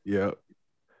 year. Yep.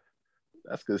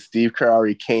 That's because Steve Kerr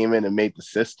already came in and made the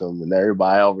system, and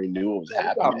everybody already knew what was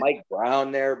happening. Mike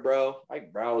Brown there, bro.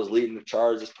 Mike Brown was leading the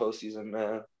charge this postseason,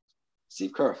 man.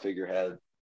 Steve Kerr, figurehead,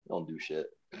 don't do shit.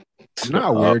 You know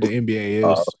how weird the NBA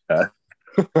is. Okay.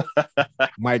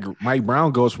 Mike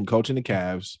Brown goes from coaching the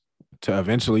Cavs to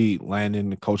eventually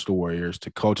landing to coach the Warriors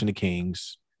to coaching the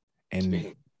Kings, and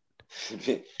then coach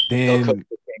the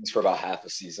Kings for about half a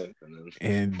season,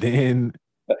 and then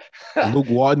Luke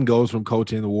Walton goes from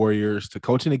coaching the Warriors to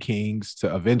coaching the Kings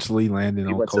to eventually landing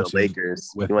on coaching Lakers.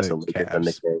 with he went the to Lakers Cavs. And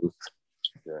the Kings.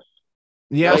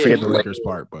 Yeah, I forget the Lakers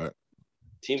part, but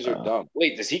teams are dumb.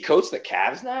 Wait, does he coach the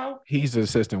Cavs now? He's the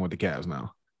assistant with the Cavs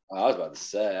now. I was about to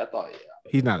say, I thought,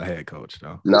 he's not a head coach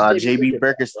though. Nah, JB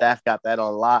Bickerstaff got that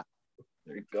on lock.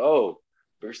 There you go,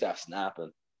 Bickerstaff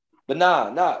snapping. But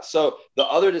nah. So the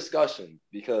other discussion,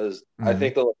 because I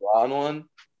think the LeBron one,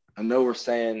 I know we're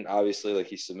saying obviously like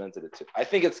he cemented it too. I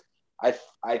think it's I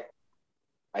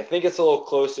think it's a little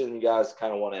closer than you guys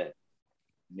kind of want to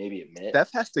maybe admit.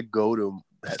 Steph has to go to.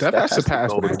 Steph has to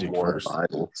pass Magic first.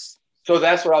 Finals. So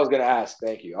that's what I was going to ask.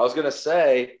 Thank you. I was going to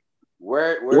say,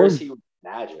 where is he with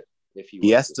Magic? If he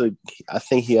has to, I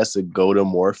think he has to go to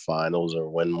more finals or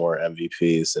win more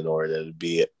MVPs in order to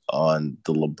be on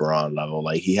the LeBron level.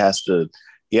 Like he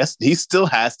still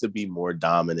has to be more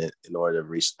dominant in order to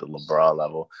reach the LeBron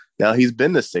level. Now he's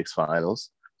been to 6 finals,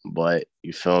 but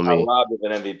you feel me? Got robbed of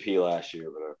an MVP last year,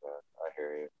 but okay, I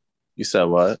hear you. You said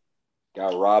what?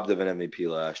 Got robbed of an MVP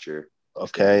last year.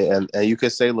 Okay, and you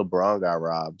could say LeBron got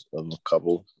robbed of a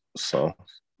couple. So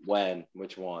when?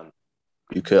 Which one?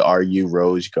 You could argue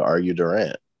Rose. You could argue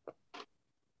Durant.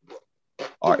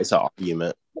 It's an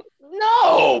argument.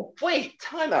 No, wait,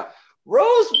 time out.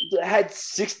 Rose had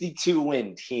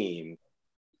 62-win team.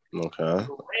 Okay.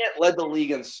 Durant led the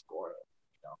league in scoring.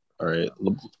 All right.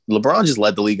 LeBron just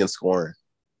led the league in scoring.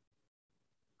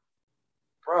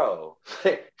 Bro,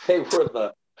 they were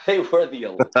the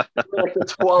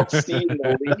 12th seed in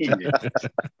the league.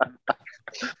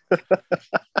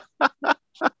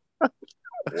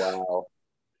 Wow.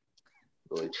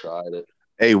 Really tried it.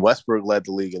 Hey, Westbrook led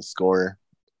the league in scoring.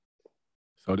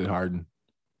 So did Harden.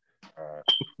 All right.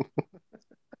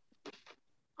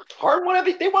 Harden won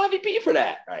MVP. They won MVP for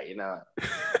that, right? You know.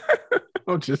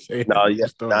 I'm just saying.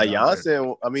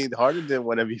 Giannis. I mean, Harden didn't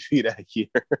win MVP that year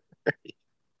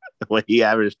when he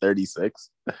averaged 36.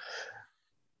 I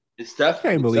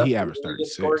can't believe he averaged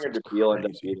 36. Scoring, or did Beal end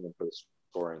up beating him for the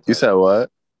scoring title? You said what?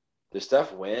 Did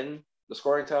Steph win the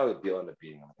scoring title? Or did Beal end up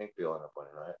beating him? I think Beal ended up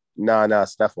winning, right? No,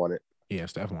 Steph won it. Yeah,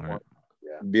 Steph won it.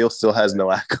 Yeah. Beal still has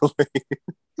no accolade.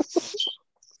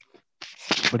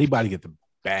 But he about to get the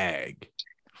bag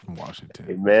from Washington.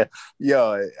 Hey, man.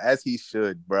 Yo, as he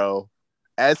should, bro.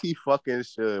 As he fucking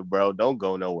should, bro. Don't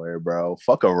go nowhere, bro.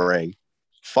 Fuck a ring.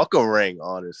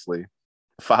 Honestly.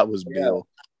 If I was Beal.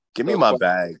 Give me my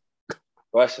bag.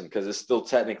 Question, because it's still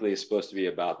technically supposed to be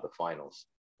about the finals.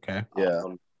 Okay. Yeah.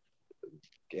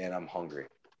 And I'm hungry.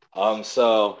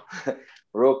 So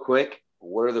real quick,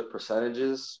 what are the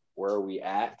percentages? Where are we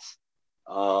at?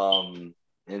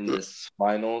 In this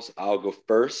finals, I'll go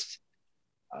first.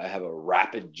 I have a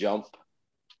rapid jump.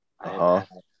 I'm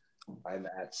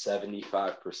at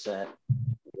 75%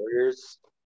 Warriors,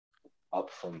 up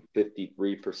from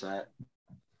 53%.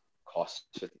 Cost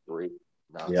 53.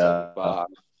 Now 75.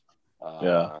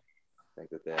 Yeah. I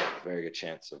think that they have a very good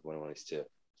chance of winning one of these two.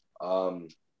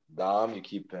 Dom, you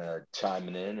keep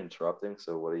chiming in, interrupting.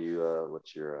 So what are you?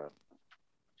 What's your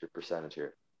percentage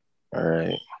here? All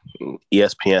right.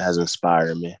 ESPN has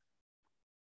inspired me.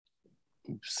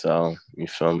 So you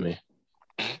feel me?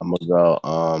 I'm gonna go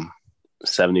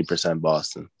 70%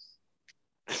 Boston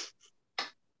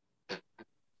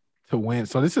to win.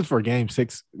 So this is for Game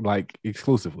 6, like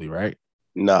exclusively, right?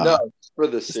 No, it's for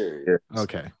the series.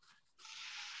 Okay.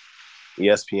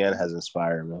 ESPN has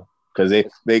inspired me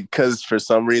because for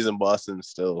some reason Boston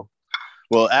still.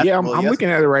 I'm looking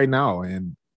at it right now,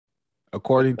 and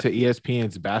according to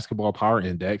ESPN's Basketball Power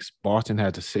Index, Boston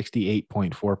has a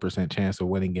 68.4% chance of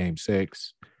winning Game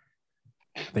 6.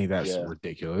 I think that's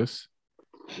ridiculous.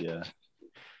 Yeah.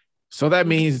 So that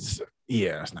means,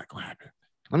 that's not going to happen.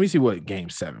 Let me see what Game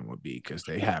 7 would be because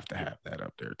they have to have that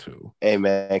up there too. Hey,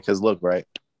 man, because look, right?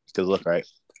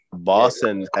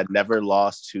 Boston had never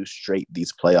lost 2 straight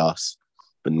these playoffs,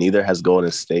 but neither has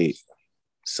Golden State.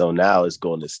 So now it's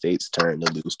Golden State's turn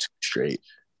to lose 2 straight.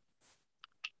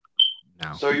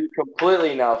 So you're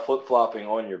completely now flip-flopping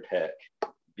on your pick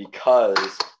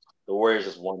because the Warriors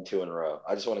just won 2 in a row.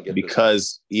 I just want to get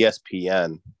because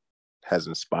ESPN has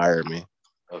inspired me.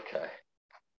 Okay.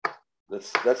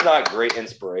 That's not great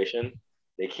inspiration.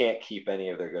 They can't keep any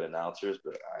of their good announcers,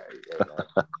 but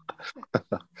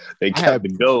they kept the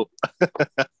GOAT.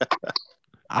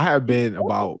 I have been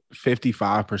about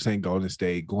 55% Golden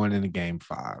State going into Game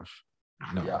 5.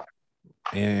 No. Yeah.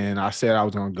 And I said I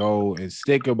was going to go and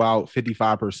stick about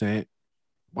 55%.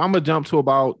 I'm going to jump to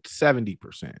about 70%.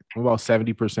 I'm about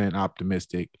 70%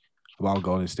 optimistic about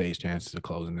Golden State's chances of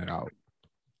closing it out.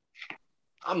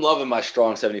 I'm loving my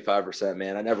strong 75%,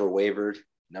 man. I never wavered,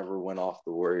 never went off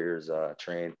the Warriors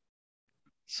train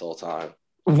this whole time.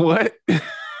 What?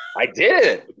 I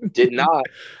did not.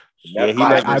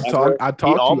 Yeah, I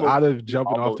talked you out of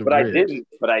jumping off the bridge.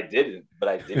 But I didn't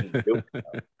do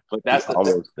it. But that's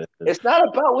the thing. It's not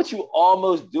about what you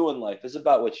almost do in life. It's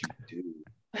about what you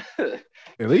do.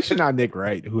 At least you're not Nick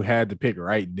Wright, who had to pick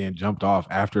right and then jumped off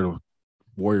after the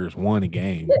Warriors won a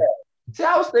game. Yeah. See,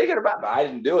 I was thinking about it, but I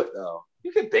didn't do it, though.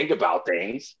 You can think about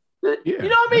things. Yeah, you know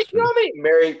what I mean? You know what I mean?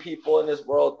 Married people in this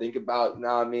world think about,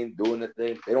 doing the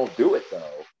thing. They don't do it,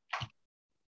 though.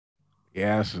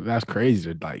 Yeah, that's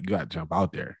crazy. Like, you got to jump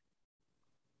out there.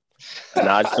 No,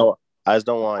 I just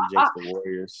don't want to jinx the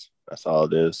Warriors. That's all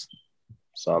it is.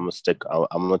 So I'm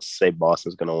gonna say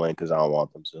Boston's gonna win because I don't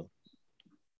want them to.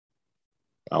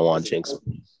 I want to jinx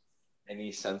them.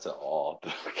 Any sense at all?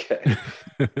 Okay.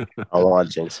 I want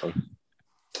to jinx them.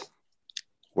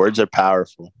 Words are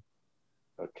powerful.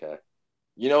 Okay.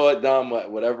 You know what, Dom?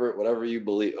 Whatever you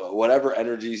believe, whatever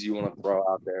energies you want to throw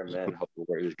out there, man. Hope the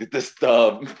Warriors get this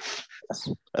dub.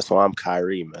 That's why I'm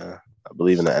Kyrie, man. I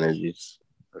believe in the energies.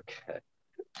 Okay.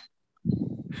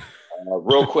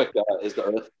 Real quick, is the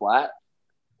Earth flat,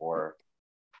 or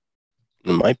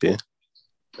it might be?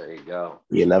 There you go.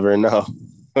 You never know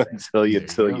until you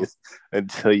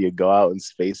go out in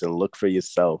space and look for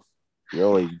yourself. You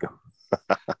only go.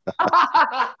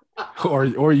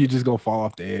 or you just go fall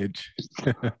off the edge.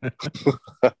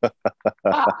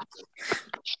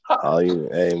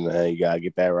 Hey man, you gotta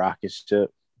get that rocket ship.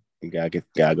 You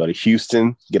gotta go to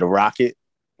Houston, get a rocket.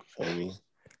 Feel me?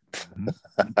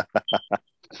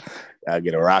 Gotta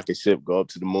get a rocket ship, go up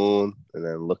to the moon, and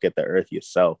then look at the Earth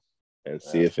yourself and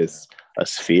see if it's a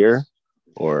sphere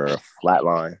or a flat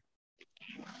line.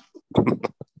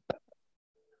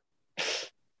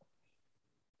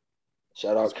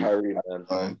 Shout out Kyrie, man.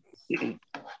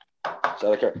 Shout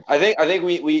out Kyrie. I think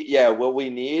we what we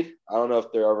need. I don't know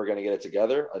if they're ever gonna get it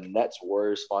together. A Nets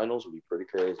Warriors finals would be pretty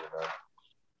crazy, man.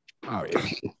 Oh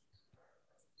yeah.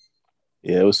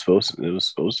 Yeah, it was supposed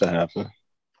to happen.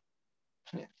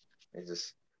 Yeah.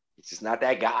 It's just not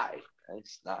that guy.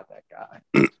 It's not that guy.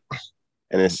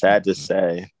 And it's sad to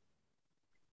say,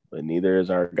 but neither is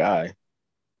our guy.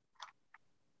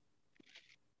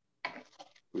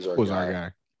 Who's our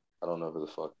guy? I don't know who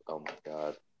the fuck. Oh my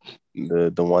god.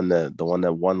 The one that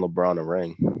won LeBron a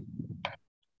ring.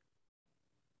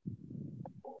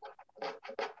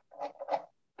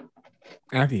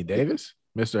 Anthony Davis,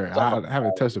 Mr. I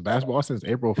haven't touched a basketball since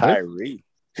April 5th.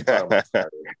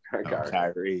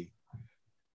 Kyrie.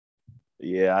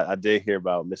 Yeah, I did hear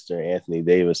about Mr. Anthony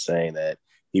Davis saying that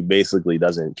he basically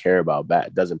doesn't care about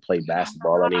doesn't play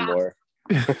basketball anymore.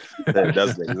 That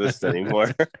doesn't exist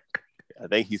anymore. I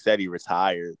think he said he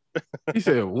retired. He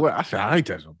said, "What?" I said, "I ain't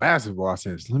touched basketball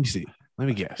since." Let me see. Let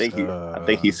me guess. I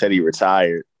think he said he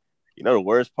retired. You know the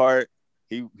worst part?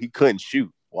 He couldn't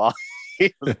shoot while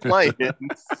he was playing.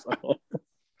 So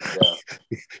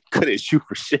couldn't shoot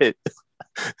for shit.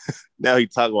 Now he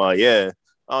talking about, I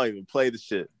don't even play the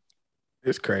shit.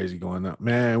 It's crazy going up,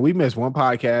 man. We missed one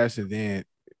podcast, and then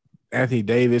Anthony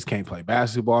Davis can't play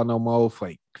basketball no more.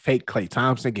 Fake Klay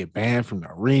Thompson get banned from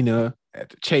the arena at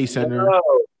the Chase Center. No,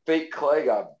 fake Clay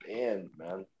got banned,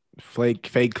 man. Fake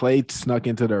Klay snuck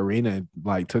into the arena and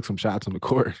like took some shots on the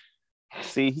court.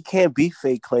 See, he can't be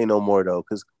fake Clay no more though,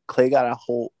 because Clay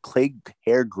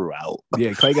hair grew out.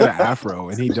 Yeah, Clay got an afro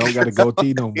and he don't got a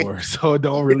goatee no more, so it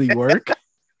don't really work.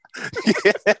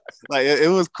 Yeah, like it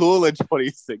was cool in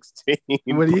 2016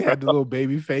 when he had the little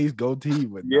baby face goatee,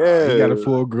 but yeah, he got a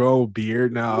full grown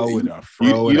beard now with a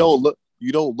fro. You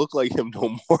don't look like him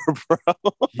no more, bro.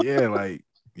 Yeah, like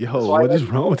yo, what is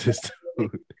wrong with this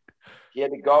dude? He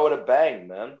had to go with a bang,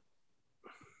 man.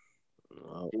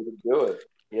 He would do it.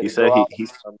 He said he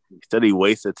said he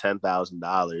wasted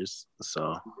 $10,000.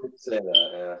 So he could say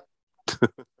that, yeah.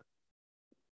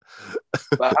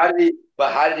 But how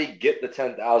did he get the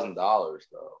 $10,000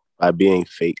 though? By being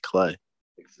fake Clay.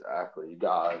 Exactly. You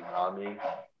got it. You know what I mean?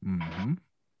 Mm-hmm.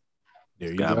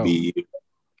 There you gotta go. Be...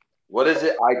 What is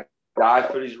it? I die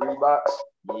for these Reeboks.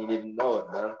 You didn't even know it,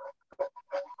 man.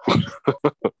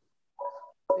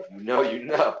 If you know, you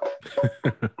know.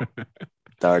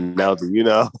 Darnell, do you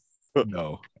know?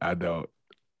 No, I don't.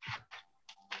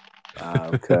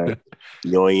 Okay.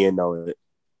 You ain't even know it.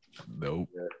 Nope.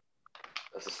 Yeah.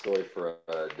 That's a story for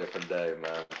a different day,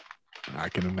 man. I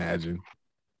can imagine.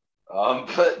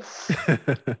 But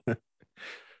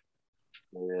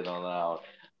it on out.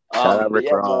 Shout out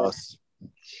Rick Ross.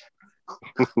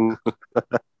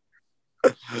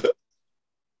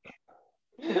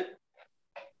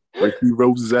 Ricky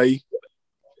Rose. I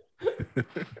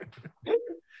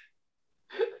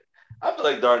feel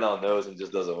like Darnell knows and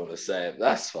just doesn't want to say it.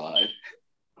 That's fine.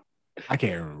 I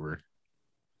can't remember.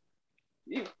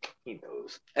 He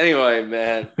knows. Anyway,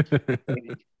 man.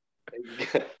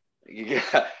 You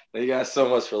guys so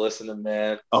much for listening,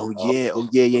 man. Oh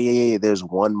yeah. There's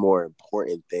one more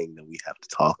important thing that we have to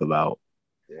talk about.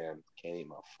 Damn, can't eat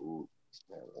my food.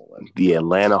 The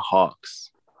Atlanta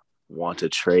Hawks want to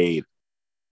trade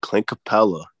Clint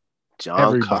Capella,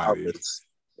 John Collins,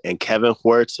 and Kevin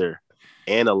Huerter,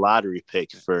 and a lottery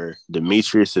pick for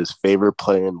Demetrius's favorite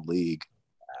player in the league.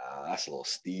 That's a little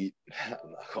steep. I'm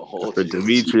not gonna hold for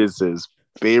Demetrius's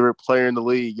favorite player in the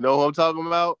league. You know who I'm talking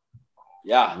about?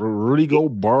 Yeah. Rudy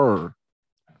Gobert.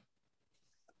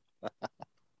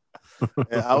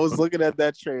 And I was looking at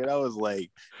that trade. I was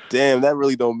like, damn, that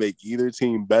really don't make either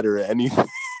team better at anything.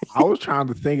 I was trying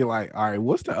to think like, all right,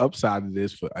 what's the upside of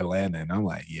this for Atlanta? And I'm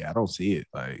like, yeah, I don't see it.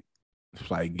 Like,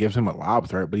 it's like gives him a lob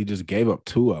threat, but he just gave up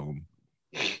 2 of them.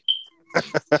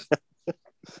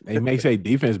 It makes a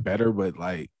defense better, but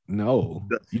like, no,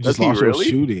 you just lost your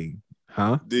shooting,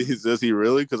 huh? Does he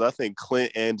really? Because I think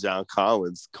Clint and John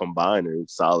Collins combined are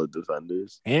solid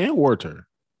defenders, and Huerter.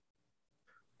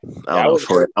 I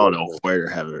don't know if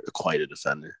Huerter have quite a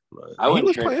defender. But he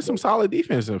was playing some solid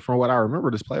defense from what I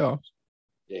remember this playoffs.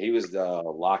 Yeah, he was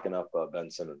locking up Ben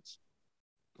Simmons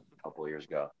a couple of years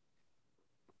ago.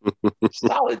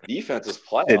 Solid defense is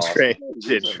playoffs.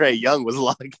 Trae Young was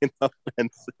locking up Ben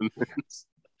Simmons.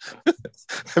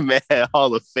 Man,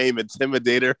 Hall of Fame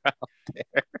intimidator out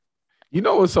there. You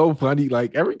know what's so funny?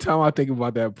 Like every time I think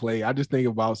about that play, I just think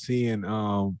about seeing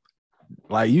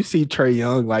like you see Trae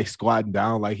Young like squatting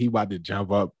down like he about to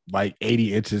jump up like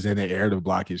 80 inches in the air to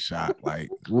block his shot. Like,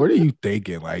 what are you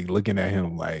thinking? Like looking at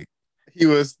him like he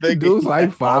was thinking dude's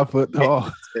like 5 foot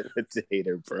tall.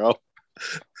 Intimidator, bro.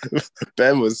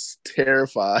 Ben was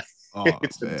terrified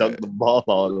to dunk the ball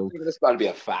on him. This is about to be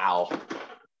a foul.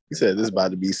 He said this is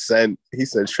about to be sent. He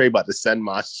said Trae about to send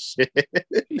my shit.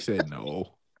 He said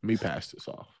no. Let me pass this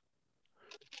off.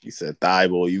 He said,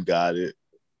 Thibault, you got it.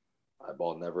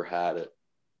 Thibault never had it.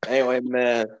 Anyway,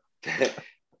 man,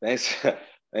 thanks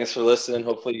for listening.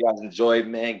 Hopefully you guys enjoyed,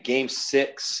 man. Game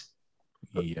 6.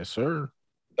 Yes, sir.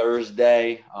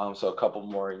 Thursday. So a couple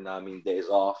more, days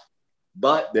off.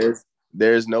 But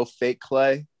there's no fake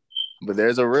Clay, but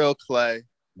there's a real Clay.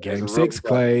 Game 6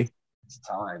 Clay. It's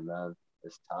time, man.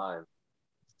 It's time.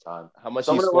 How much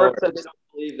Some he of the scored? work said they don't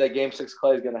believe that Game 6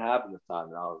 Clay is going to happen this time,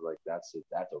 and I was like, that's a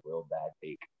real bad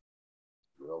take.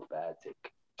 Real bad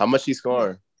take. How much he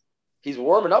scoring? He's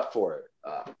warming up for it.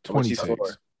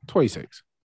 26. 26.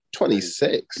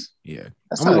 26. Yeah,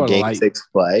 that's not a Game 6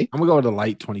 Clay. I'm gonna go with the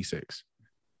light 26.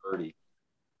 30.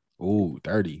 Ooh,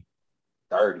 30.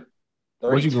 30.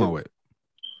 What you going with?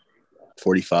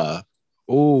 45.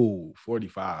 Ooh,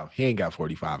 45. He ain't got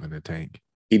 45 in the tank.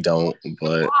 He don't,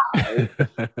 but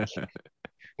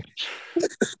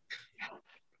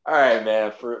all right,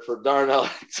 man. For Darnell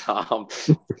and Tom,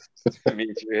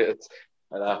 Demetrius,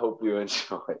 and I hope you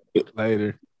enjoy.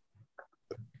 Later.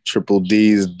 Triple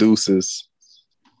D's deuces.